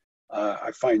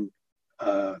I find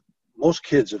most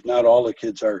kids, if not all the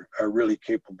kids, are really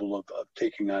capable of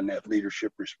taking on that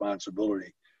leadership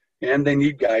responsibility. And they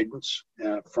need guidance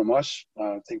from us.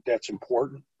 I think that's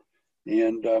important.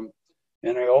 And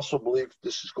I also believe,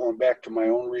 this is going back to my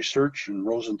own research and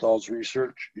Rosenthal's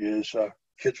research, is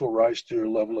kids will rise to a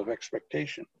level of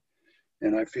expectation.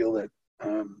 And I feel that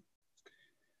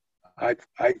I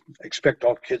expect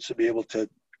all kids to be able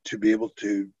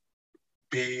to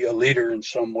be a leader in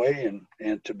some way,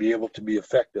 and to be able to be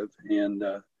effective. And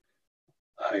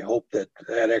I hope that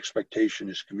expectation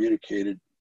is communicated.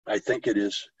 I think it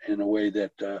is, in a way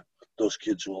that those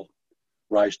kids will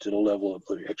rise to the level of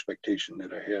the expectation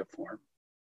that I have for them.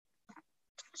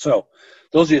 So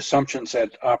those are the assumptions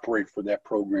that operate for that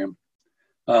program.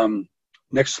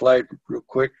 Next slide real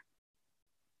quick.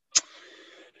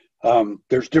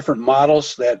 There's different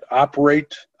models that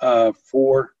operate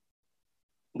for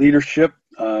leadership.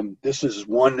 This is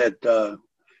one that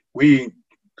we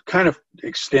kind of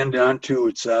extend onto.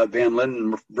 It's Van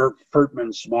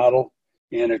Linden-Furtman's model,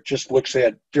 and it just looks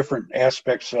at different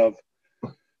aspects of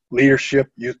leadership,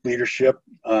 youth leadership.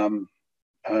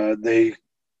 They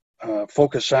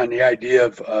focus on the idea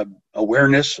of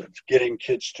awareness, of getting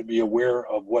kids to be aware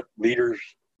of what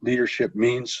leadership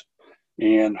means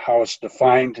and how it's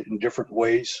defined in different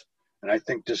ways. And I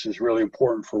think this is really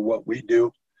important for what we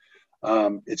do.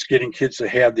 It's getting kids to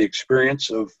have the experience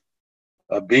of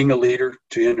being a leader,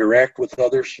 to interact with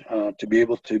others, to be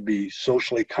able to be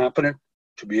socially competent,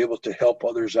 to be able to help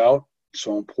others out,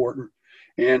 so important,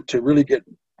 and to really get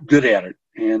good at it,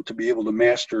 and to be able to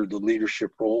master the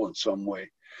leadership role in some way.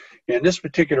 And this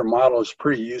particular model is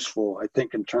pretty useful, I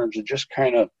think, in terms of just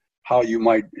kind of how you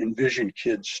might envision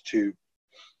kids to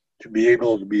be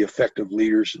able to be effective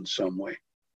leaders in some way.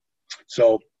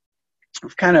 So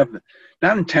I've kind of,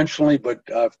 not intentionally, but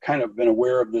I've kind of been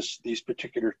aware of these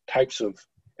particular types of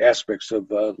aspects of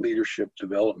leadership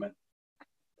development.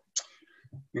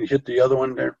 You hit the other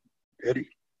one there, Eddie.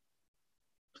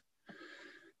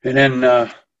 And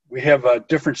then we have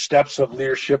different steps of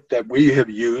leadership that we have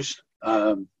used,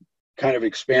 kind of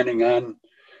expanding on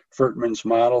Furtman's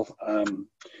model.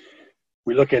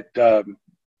 We look at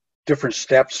different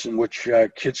steps in which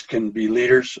kids can be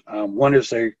leaders. One is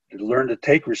they learn to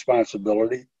take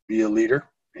responsibility, be a leader,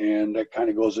 and that kind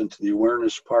of goes into the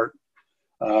awareness part.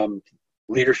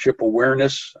 Leadership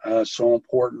awareness, so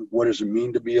important. What does it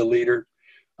mean to be a leader?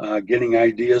 Getting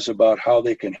ideas about how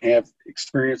they can have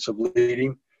experience of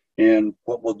leading. And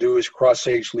what we'll do is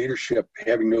cross-age leadership,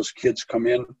 having those kids come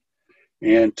in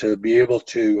and to be able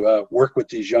to work with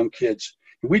these young kids.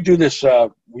 We do this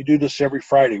every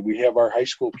Friday. We have our high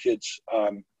school kids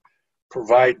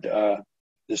provide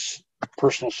this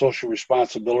personal social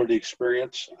responsibility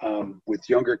experience with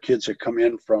younger kids that come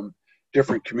in from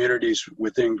different communities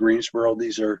within Greensboro.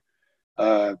 These are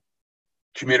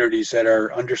communities that are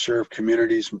underserved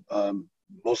communities.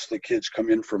 Most of the kids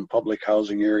come in from public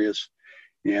housing areas,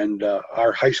 and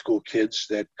our high school kids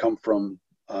that come from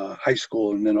high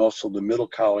school and then also the middle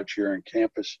college here on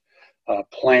campus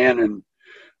plan and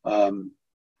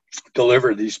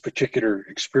deliver these particular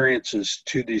experiences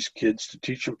to these kids to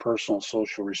teach them personal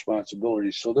social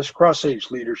responsibility. So this cross-age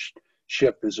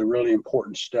leadership is a really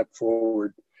important step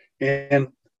forward, and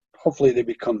hopefully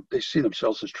they see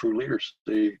themselves as true leaders.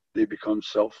 They become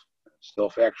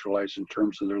self-actualized in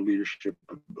terms of their leadership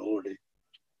ability.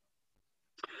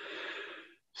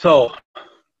 So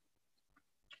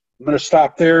I'm going to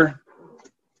stop there.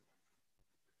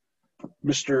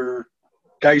 Mr.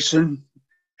 Dyson,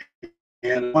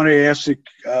 and I want to ask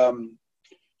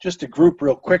just a group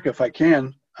real quick, if I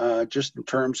can, just in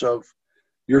terms of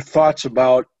your thoughts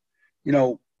about,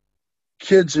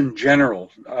 kids in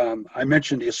general. I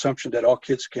mentioned the assumption that all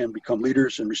kids can become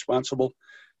leaders and responsible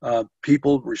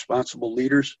people, responsible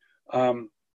leaders.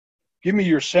 Give me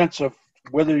your sense of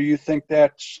whether you think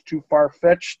that's too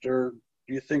far-fetched, or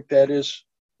do you think that is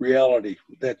reality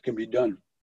that can be done?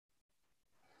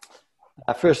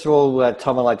 First of all,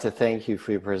 Tom, I'd like to thank you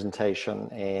for your presentation,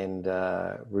 and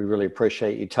we really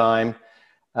appreciate your time.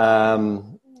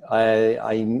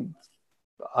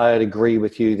 I'd agree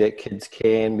with you that kids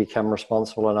can become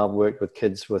responsible, and I've worked with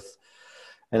kids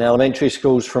in elementary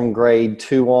schools from grade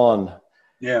 2 on.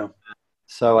 Yeah.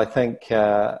 So I think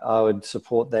I would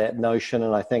support that notion,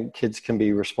 and I think kids can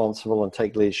be responsible and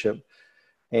take leadership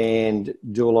and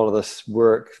do a lot of this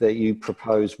work that you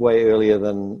propose way earlier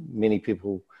than many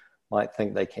people might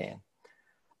think they can.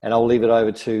 And I'll leave it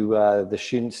over to the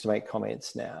students to make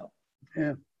comments now.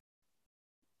 Yeah.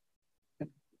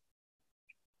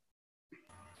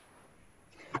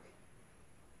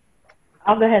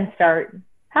 I'll go ahead and start.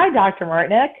 Hi, Dr.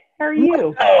 Martnick. How are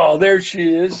you? Oh, there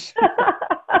she is.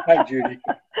 Hi, Judy.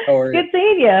 How are you? Good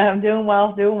seeing you. I'm doing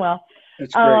well,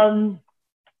 That's great.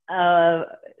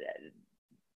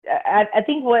 I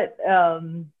think what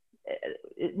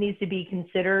it needs to be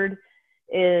considered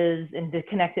is, and to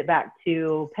connect it back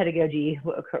to pedagogy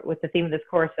with the theme of this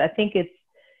course, I think it's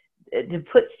to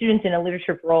put students in a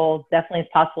leadership role definitely is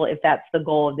possible if that's the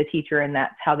goal of the teacher and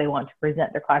that's how they want to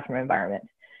present their classroom environment,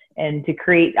 and to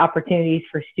create opportunities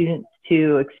for students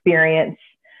to experience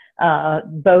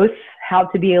both how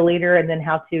to be a leader and then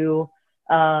how to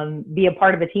be a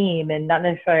part of a team, and not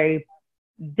necessarily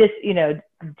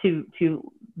to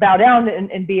bow down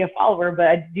and be a follower. But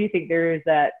I do think there is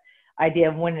that idea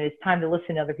of when it's time to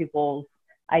listen to other people's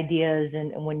ideas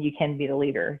and when you can be the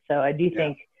leader. So I do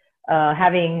think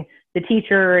having the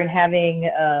teacher and having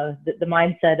the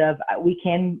mindset of we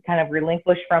can kind of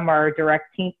relinquish from our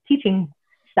direct teaching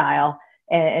style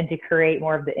and to create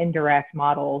more of the indirect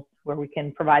models where we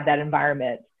can provide that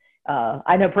environment.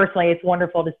 I know personally it's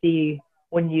wonderful to see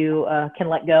when you can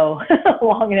let go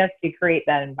long enough to create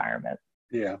that environment.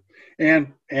 Yeah,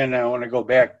 and I want to go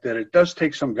back that it does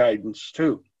take some guidance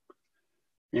too.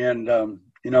 And,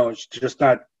 it's just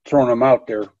not throwing them out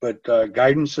there, but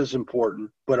guidance is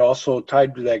important, but also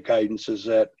tied to that guidance is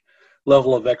that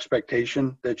level of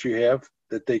expectation that you have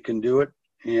that they can do it.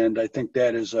 And I think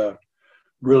that is a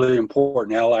really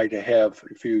important ally to have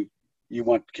if you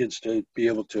want kids to be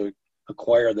able to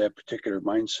acquire that particular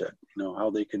mindset, how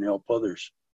they can help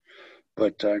others.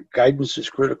 But guidance is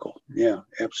critical. Yeah,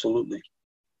 absolutely.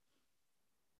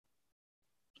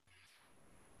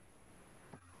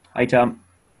 Hi, Tom.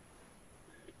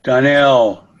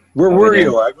 Donnell, where were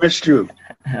you? I missed you.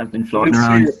 I've been floating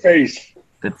around. Good to see your face.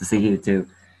 Good to see you too.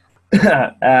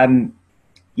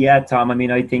 Yeah, Tom. I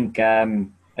mean, I think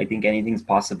anything's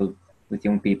possible with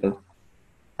young people,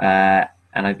 and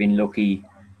I've been lucky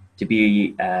to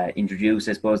be introduced,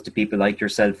 I suppose, to people like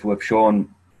yourself who have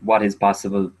shown what is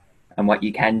possible and what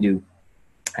you can do.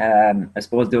 I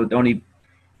suppose the only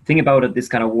thing about it, this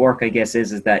kind of work, I guess,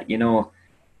 is that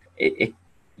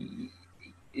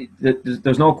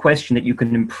there's no question that you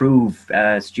can improve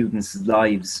students'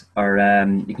 lives, or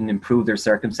you can improve their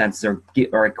circumstances,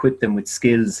 or equip them with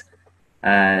skills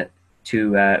that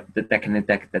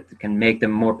can make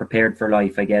them more prepared for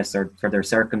life, I guess, or for their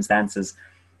circumstances.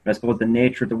 But I suppose the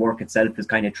nature of the work itself is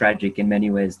kind of tragic in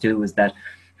many ways too. Is that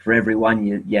for everyone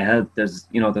you help, there's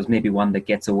maybe one that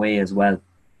gets away as well.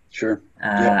 Sure.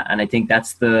 And I think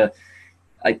that's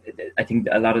I think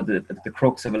a lot of the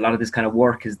crux of a lot of this kind of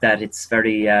work is that it's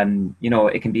very,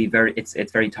 it can be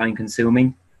it's very time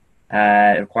consuming.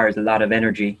 It requires a lot of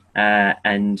energy.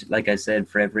 And like I said,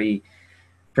 for every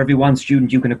one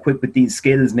student you can equip with these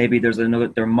skills, maybe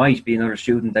there might be another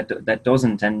student that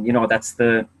doesn't. And,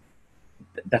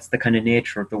 that's the kind of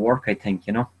nature of the work, I think,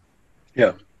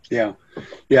 Yeah.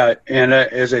 And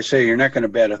as I say, you're not going to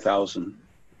bat 1,000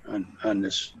 on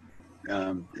this.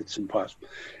 It's impossible.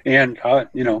 And,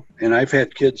 and I've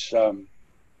had kids,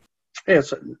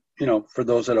 it's, for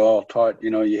those that are all taught,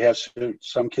 you have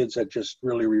some kids that just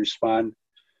really respond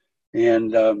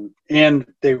and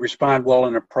they respond well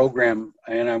in a program.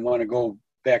 And I want to go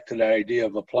back to that idea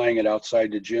of applying it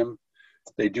outside the gym.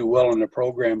 They do well in the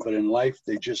program, but in life,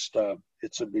 they just,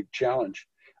 it's a big challenge.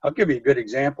 I'll give you a good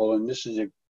example. And this is a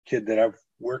kid that I've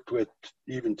worked with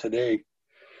even today.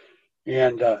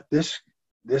 And this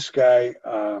guy,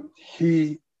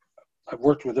 I've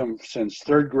worked with him since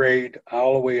third grade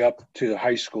all the way up to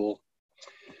high school.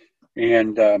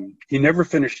 And he never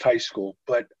finished high school,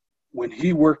 but when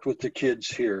he worked with the kids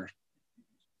here,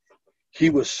 he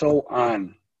was so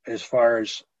on as far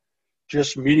as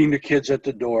just meeting the kids at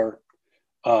the door,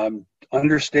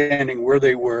 understanding where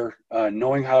they were,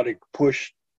 knowing how to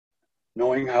push,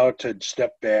 knowing how to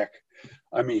step back.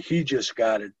 I mean, he just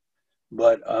got it.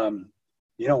 But,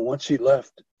 once he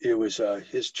left, it was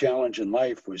his challenge in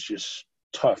life was just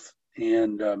tough.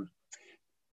 And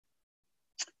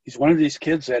he's one of these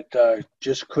kids that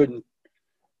just couldn't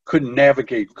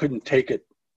navigate, couldn't take it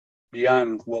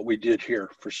beyond what we did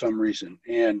here for some reason.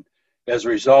 And as a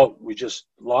result, we just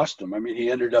lost him. I mean,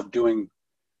 he ended up doing,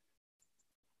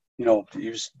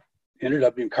 ended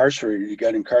up incarcerated. He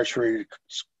got incarcerated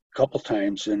a couple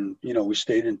times, and, we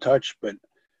stayed in touch. But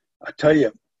I tell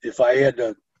you, if I had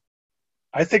to,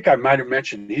 I think I might have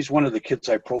mentioned he's one of the kids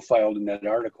I profiled in that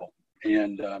article,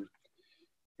 and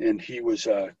he was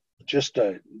just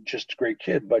a great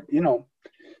kid. But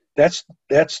that's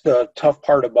the tough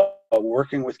part about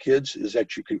working with kids, is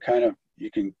that you can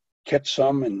catch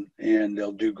some and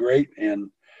they'll do great, and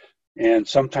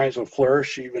sometimes they'll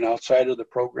flourish even outside of the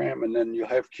program, and then you'll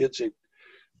have kids that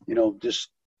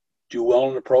just do well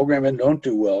in the program and don't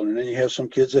do well, and then you have some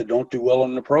kids that don't do well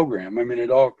in the program. I mean,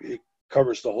 it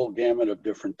covers the whole gamut of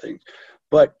different things.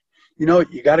 But you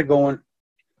got to go in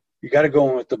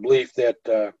with the belief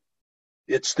that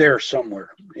it's there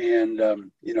somewhere. And,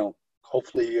 you know,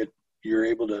 hopefully you're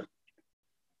able to,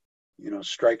 you know,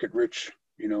 strike it rich,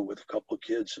 you know, with a couple of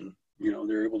kids, and, you know,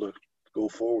 they're able to go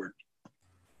forward.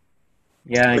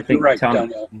 Yeah, but I think, right,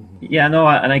 Tom. Yeah, no,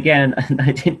 and again,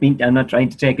 I didn't mean, I'm not trying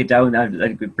to take it down.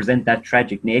 I could present that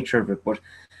tragic nature of it, but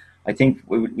I think,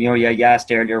 you know, you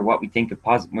asked earlier what we think of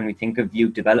when we think of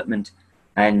youth development,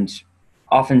 and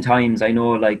oftentimes I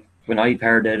know, like, when I've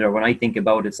heard it or when I think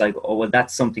about it, it's like, oh, well,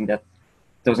 that's something that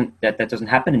doesn't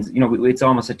happen. And, you know, it's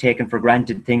almost a taken for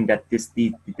granted thing that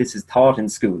this is taught in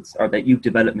schools, or that youth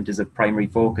development is a primary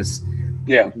focus.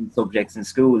 Yeah. In subjects in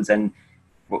schools, and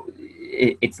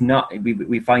it's not.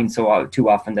 We find so too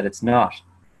often that it's not.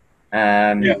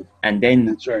 Yeah. And then,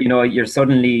 that's right. You know, you're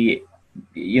suddenly,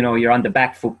 you know, you're on the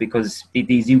back foot, because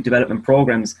these youth development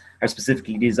programs are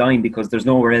specifically designed because there's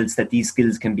nowhere else that these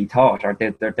skills can be taught, or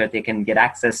that they can get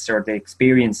access or the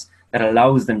experience that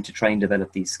allows them to try and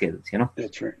develop these skills, you know?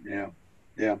 That's right. Yeah.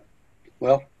 Yeah.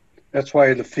 Well, that's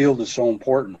why the field is so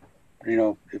important, you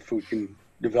know, if we can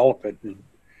develop it and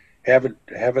have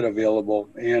it available.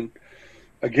 And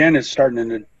again, it's starting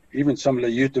to, even some of the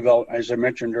youth development, as I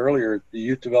mentioned earlier, the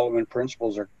youth development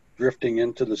principles are drifting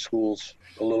into the schools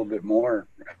a little bit more,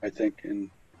 I think, and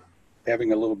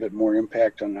having a little bit more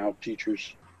impact on how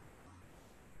teachers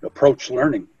approach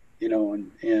learning, you know,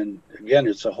 and again,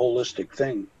 it's a holistic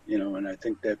thing, you know, and I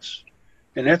think that's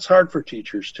hard for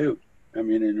teachers too. I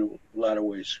mean, in a lot of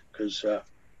ways, because, you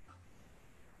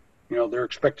know, they're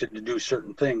expected to do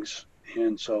certain things.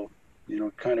 And so, you know,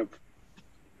 it kind of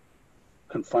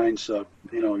confines,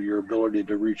 you know, your ability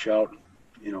to reach out,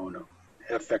 you know, in an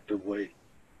effective way.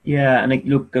 Yeah, and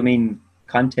look, I mean,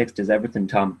 context is everything,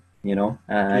 Tom. You know,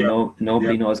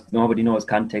 nobody knows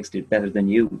context better than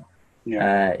you.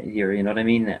 Yeah. Here, you know what I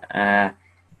mean? And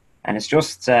it's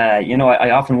just, you know, I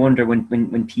often wonder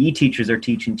when PE teachers are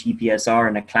teaching TPSR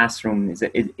in a classroom, is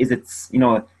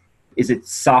it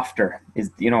softer?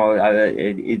 Is the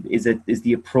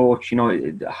approach, you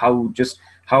know,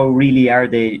 how really are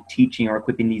they teaching or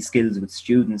equipping these skills with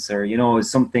students, or, you know,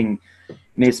 is something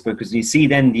missed? Because you see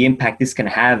then the impact this can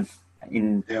have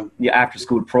in the after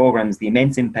school programs, the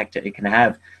immense impact that it can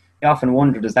have. I often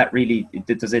wonder, is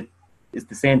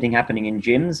the same thing happening in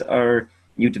gyms or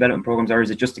youth development programs, or is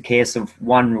it just a case of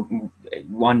one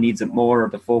needs it more, or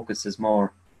the focus is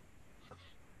more?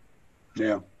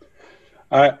 Yeah.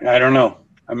 I don't know.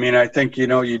 I mean, I think, you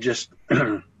know, you just,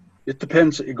 it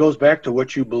depends. It goes back to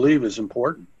what you believe is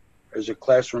important as a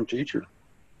classroom teacher,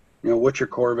 you know, what your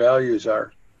core values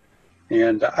are.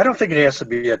 And I don't think it has to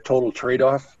be a total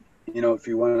trade-off. You know, if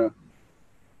you want to,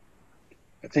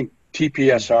 I think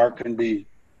TPSR can be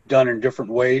done in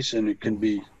different ways, and it can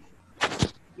be,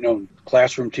 you know,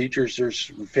 classroom teachers.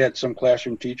 We've had some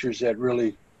classroom teachers that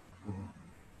really,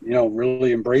 you know,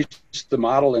 really embrace the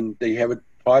model, and they have it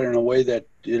taught in a way that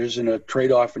it isn't a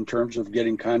trade-off in terms of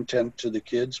getting content to the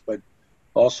kids, but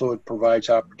also it provides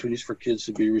opportunities for kids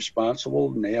to be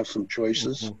responsible, and they have some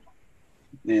choices,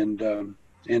 and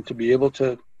to be able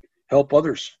to help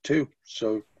others too.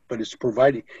 So, but it's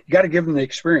providing, you got to give them the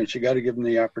experience, you got to give them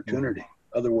the opportunity.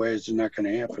 Otherwise, it's not going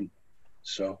to happen.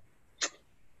 So,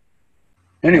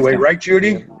 anyway, right,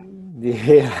 Judy?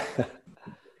 Yeah.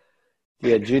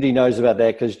 Yeah, Judy knows about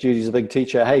that because Judy's a big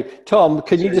teacher. Hey, Tom,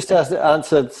 could you just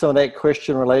answer some of that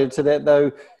question related to that,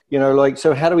 though? You know, like,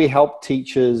 so how do we help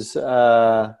teachers, you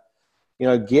know,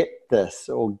 get this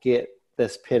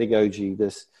pedagogy,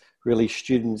 this really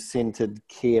student-centered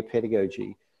care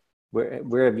pedagogy?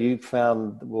 Where have you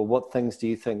found, well, what things do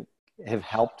you think have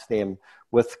helped them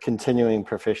with continuing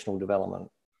professional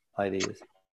development ideas?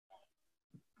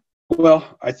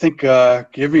 Well, I think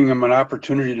giving them an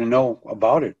opportunity to know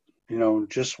about it, you know,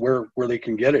 just where they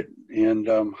can get it, and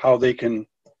how they can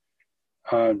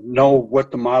know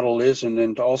what the model is, and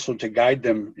then also to guide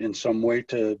them in some way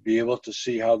to be able to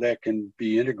see how that can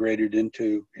be integrated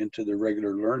into the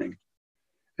regular learning.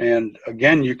 And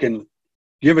again, you can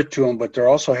give it to them, but there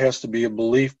also has to be a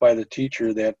belief by the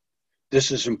teacher that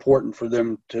this is important for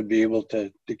them to be able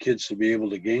to, the kids to be able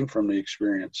to gain from the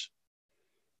experience.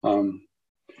 One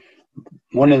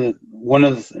of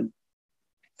the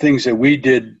things that we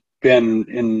did, Ben,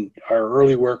 in our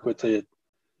early work with the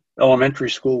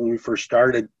elementary school when we first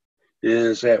started,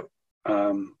 is that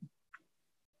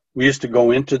we used to go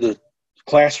into the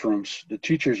classrooms. The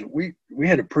teachers, we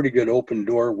had a pretty good open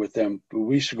door with them. But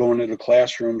we used to go into the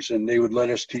classrooms, and they would let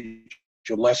us teach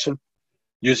a lesson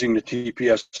using the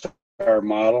TPSR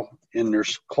model in their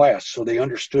class, so they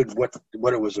understood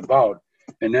what it was about.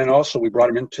 And then also we brought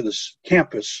them into this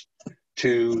campus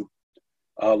to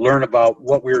learn about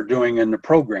what we were doing in the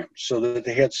program, so that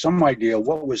they had some idea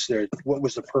what was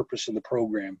the purpose of the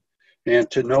program, and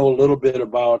to know a little bit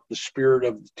about the spirit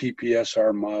of the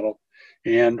TPSR model,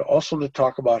 and also to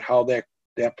talk about how that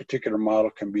particular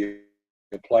model can be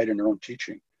applied in their own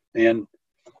teaching. And,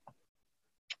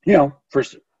 you know, for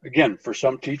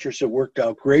some teachers it worked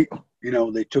out great. You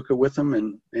know, they took it with them,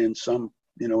 and some,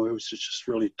 you know, it was just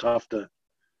really tough to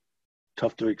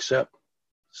accept.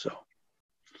 So,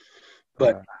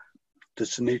 but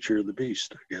that's the nature of the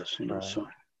beast, I guess, you know. Right. So,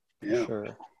 yeah. Sure.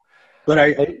 But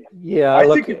I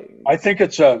think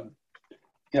it's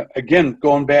again,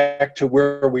 going back to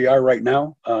where we are right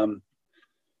now.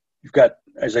 You've got,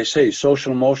 as I say,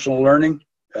 social emotional learning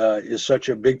is such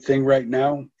a big thing right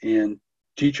now, and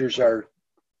teachers are,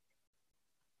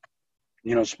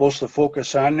 you know, supposed to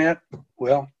focus on that.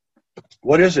 Well,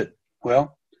 what is it?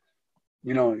 Well,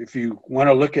 you know, if you want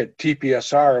to look at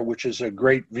TPSR, which is a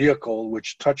great vehicle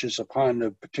which touches upon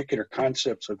the particular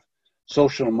concepts of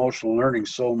social emotional learning,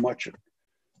 so much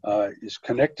is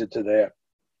connected to that.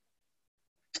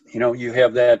 You know, you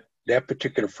have that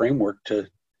particular framework to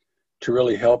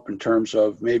really help in terms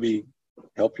of maybe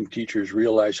helping teachers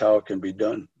realize how it can be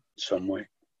done in some way.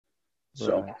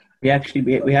 So we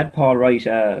had Paul Wright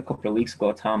a couple of weeks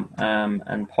ago, Tom,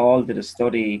 and Paul did a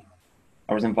study.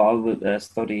 I was involved with a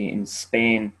study in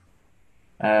Spain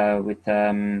with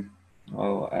Escarty,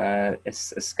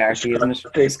 isn't it?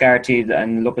 Escarty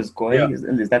and Lopez Goy. Yeah.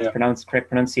 Is that the correct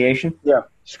pronunciation? Yeah,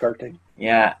 Escarty.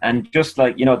 Yeah, and just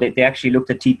like, you know, they actually looked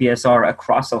at TPSR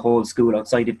across a whole school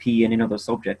outside of PE and in other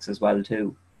subjects as well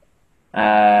too.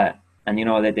 And, you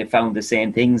know, they found the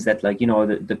same things, that, like, you know,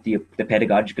 the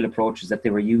pedagogical approaches that they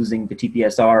were using, the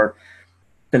TPSR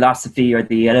philosophy or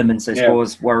the elements, I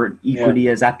suppose, were equally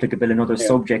as applicable in other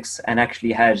subjects, and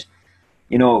actually had,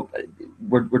 you know,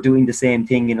 we're doing the same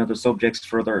thing in other subjects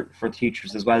for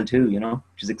teachers as well too, you know,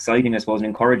 which is exciting, I suppose, and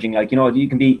encouraging. Like, you know,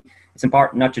 it's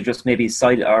important not to just maybe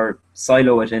silo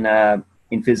it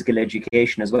in physical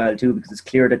education as well too, because it's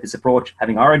clear that this approach,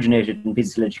 having originated in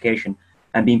physical education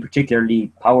and being particularly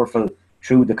powerful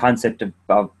through the concept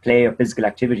of play or physical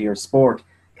activity or sport,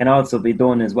 can also be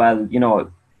done as well, you know,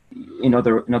 in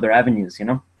other avenues, you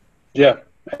know. Yeah,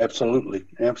 absolutely.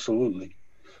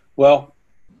 Well,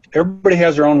 everybody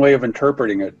has their own way of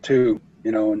interpreting it too,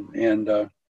 you know, and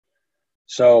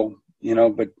so, you know,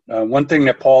 but one thing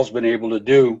that Paul's been able to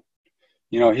do,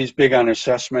 you know, he's big on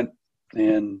assessment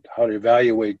and how to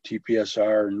evaluate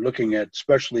TPSR, and looking at,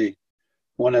 especially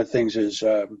one of the things is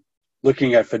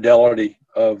looking at fidelity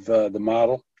of the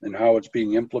model and how it's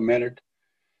being implemented.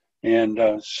 And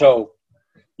so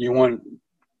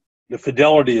the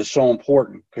fidelity is so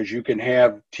important, because you can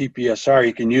have TPSR,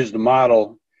 you can use the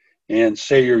model and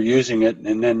say you're using it,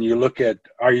 and then you look at,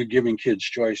 are you giving kids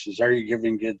choices? Are you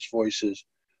giving kids voices?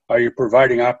 Are you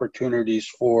providing opportunities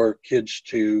for kids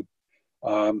to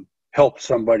help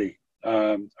somebody?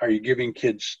 Are you giving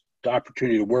kids the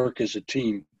opportunity to work as a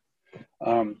team?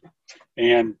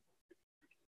 And,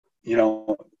 you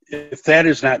know, if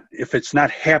it's not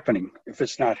happening,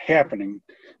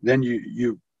 then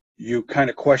you kind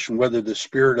of question whether the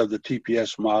spirit of the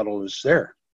TPS model is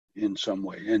there in some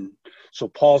way. And so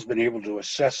Paul's been able to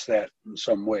assess that in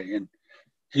some way. And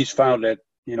he's found that,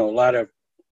 you know,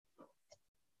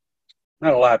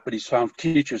 he's found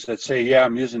teachers that say, yeah,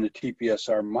 I'm using the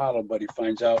TPSR model, but he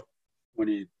finds out when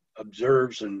he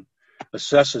observes and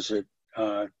assesses it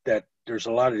that there's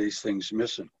a lot of these things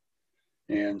missing.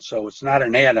 And so it's not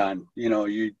an add-on. You know,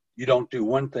 you don't do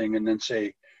one thing and then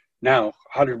say, now,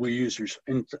 how did we use this?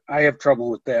 And I have trouble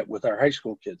with that with our high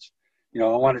school kids. You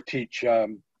know, I want to teach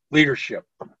leadership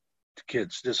to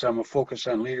kids. I'm a focus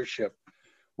on leadership.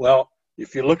 Well,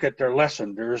 if you look at their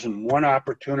lesson, there isn't one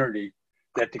opportunity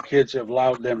that the kids have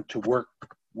allowed them to work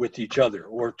with each other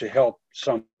or to help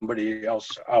somebody else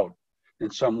out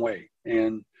in some way.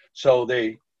 And so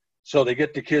they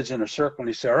get the kids in a circle and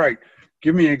they say, all right,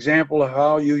 give me an example of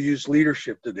how you use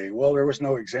leadership today. Well, there was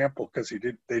no example because they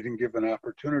didn't give an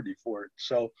opportunity for it.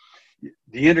 So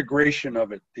the integration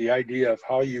of it, the idea of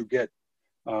how you get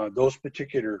those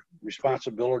particular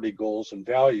responsibility goals and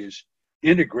values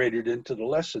integrated into the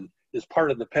lesson is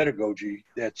part of the pedagogy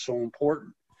that's so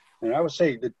important. And I would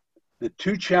say that the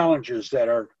two challenges that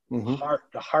are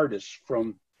the hardest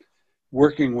from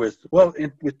working with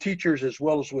teachers as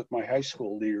well as with my high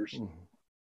school leaders,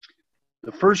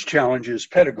 the first challenge is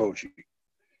pedagogy,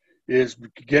 is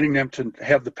getting them to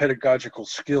have the pedagogical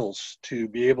skills to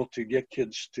be able to get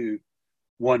kids to,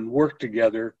 one, work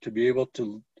together, to be able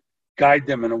to guide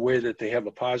them in a way that they have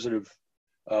a positive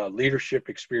leadership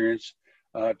experience,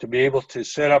 to be able to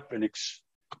set up an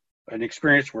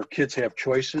experience where kids have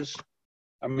choices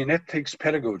I mean, that takes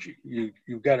pedagogy.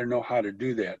 You've got to know how to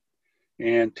do that,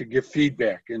 and to give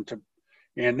feedback, and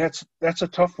that's a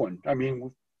tough one. I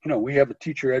mean, we have a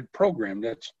teacher ed program.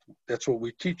 That's what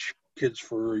we teach kids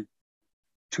for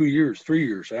 2 years, 3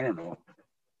 years. I don't know.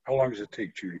 How long does it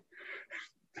take, Judy?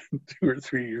 2 or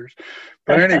 3 years.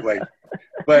 But anyway,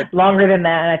 longer than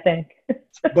that, I think.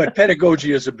 But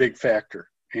pedagogy is a big factor,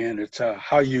 and it's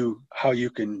how you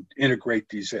can integrate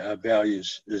these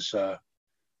values is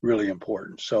really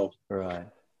important. So, right.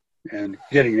 And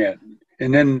getting that,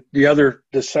 and then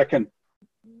the second,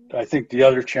 I think the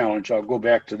other challenge, I'll go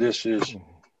back to this, is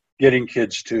getting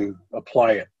kids to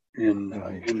apply it in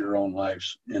their own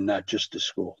lives and not just to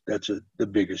school. That's the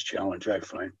biggest challenge I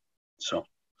find. So,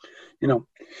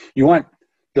 you want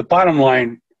the bottom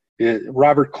line.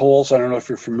 Robert Coles, I don't know if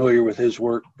you're familiar with his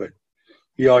work, but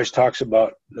he always talks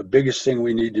about the biggest thing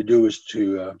we need to do is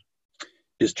to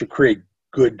create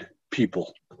good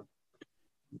people.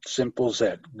 Simple as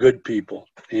that, good people.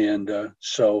 And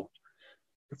so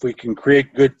if we can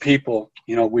create good people,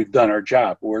 we've done our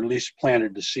job, or at least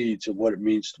planted the seeds of what it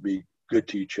means to be good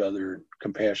to each other and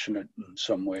compassionate in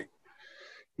some way.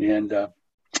 And,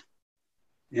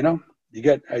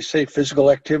 I say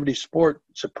physical activity, sport,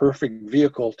 it's a perfect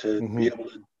vehicle to be able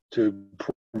to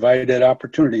provide that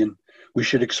opportunity. And we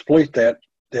should exploit that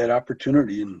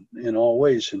opportunity in all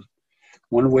ways. And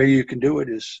one way you can do it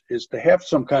is to have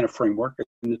some kind of framework.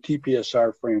 And the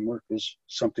TPSR framework is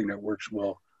something that works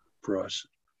well for us.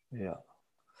 Yeah.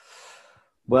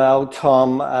 Well,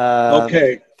 Tom,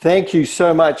 okay. Thank you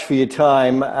so much for your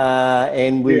time.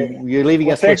 And you're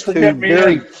leaving us with two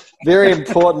very, very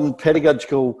important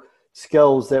pedagogical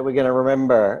skills that we're going to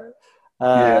remember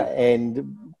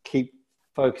and keep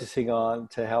focusing on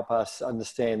to help us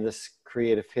understand this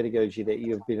creative pedagogy that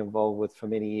you've been involved with for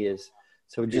many years.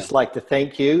 So we'd just like to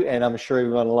thank you, and I'm sure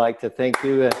everyone would like to thank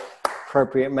you in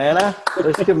appropriate manner.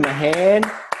 Let's give them a hand.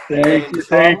 Thank you.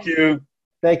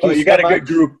 Thank you. You got a good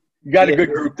group. You got a good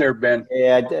group there, Ben.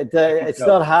 Yeah, it's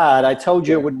not hard. I told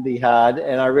you it wouldn't be hard,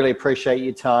 and I really appreciate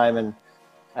your time, and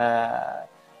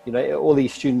all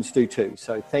these students do too.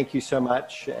 So thank you so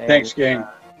much. And, thanks, gang.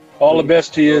 All the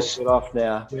best to you. Get off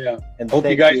now. Yeah. And hope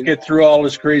you guys get through all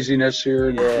this craziness here.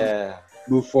 And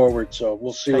move forward. So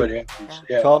we'll see what happens.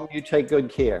 Yeah. Tom, you take good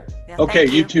care. Yeah, okay,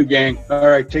 you too, gang. All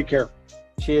right, take care.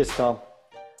 Cheers, Tom.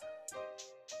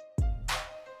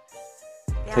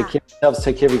 Yeah. Take care of yourselves,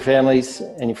 take care of your families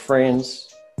and your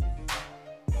friends.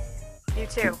 You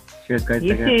too. Cheers, guys.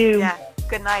 You too. Yeah.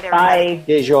 Good night, everybody. Bye.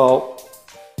 Here's y'all.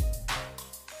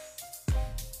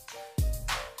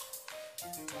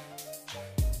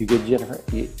 You good, Jennifer?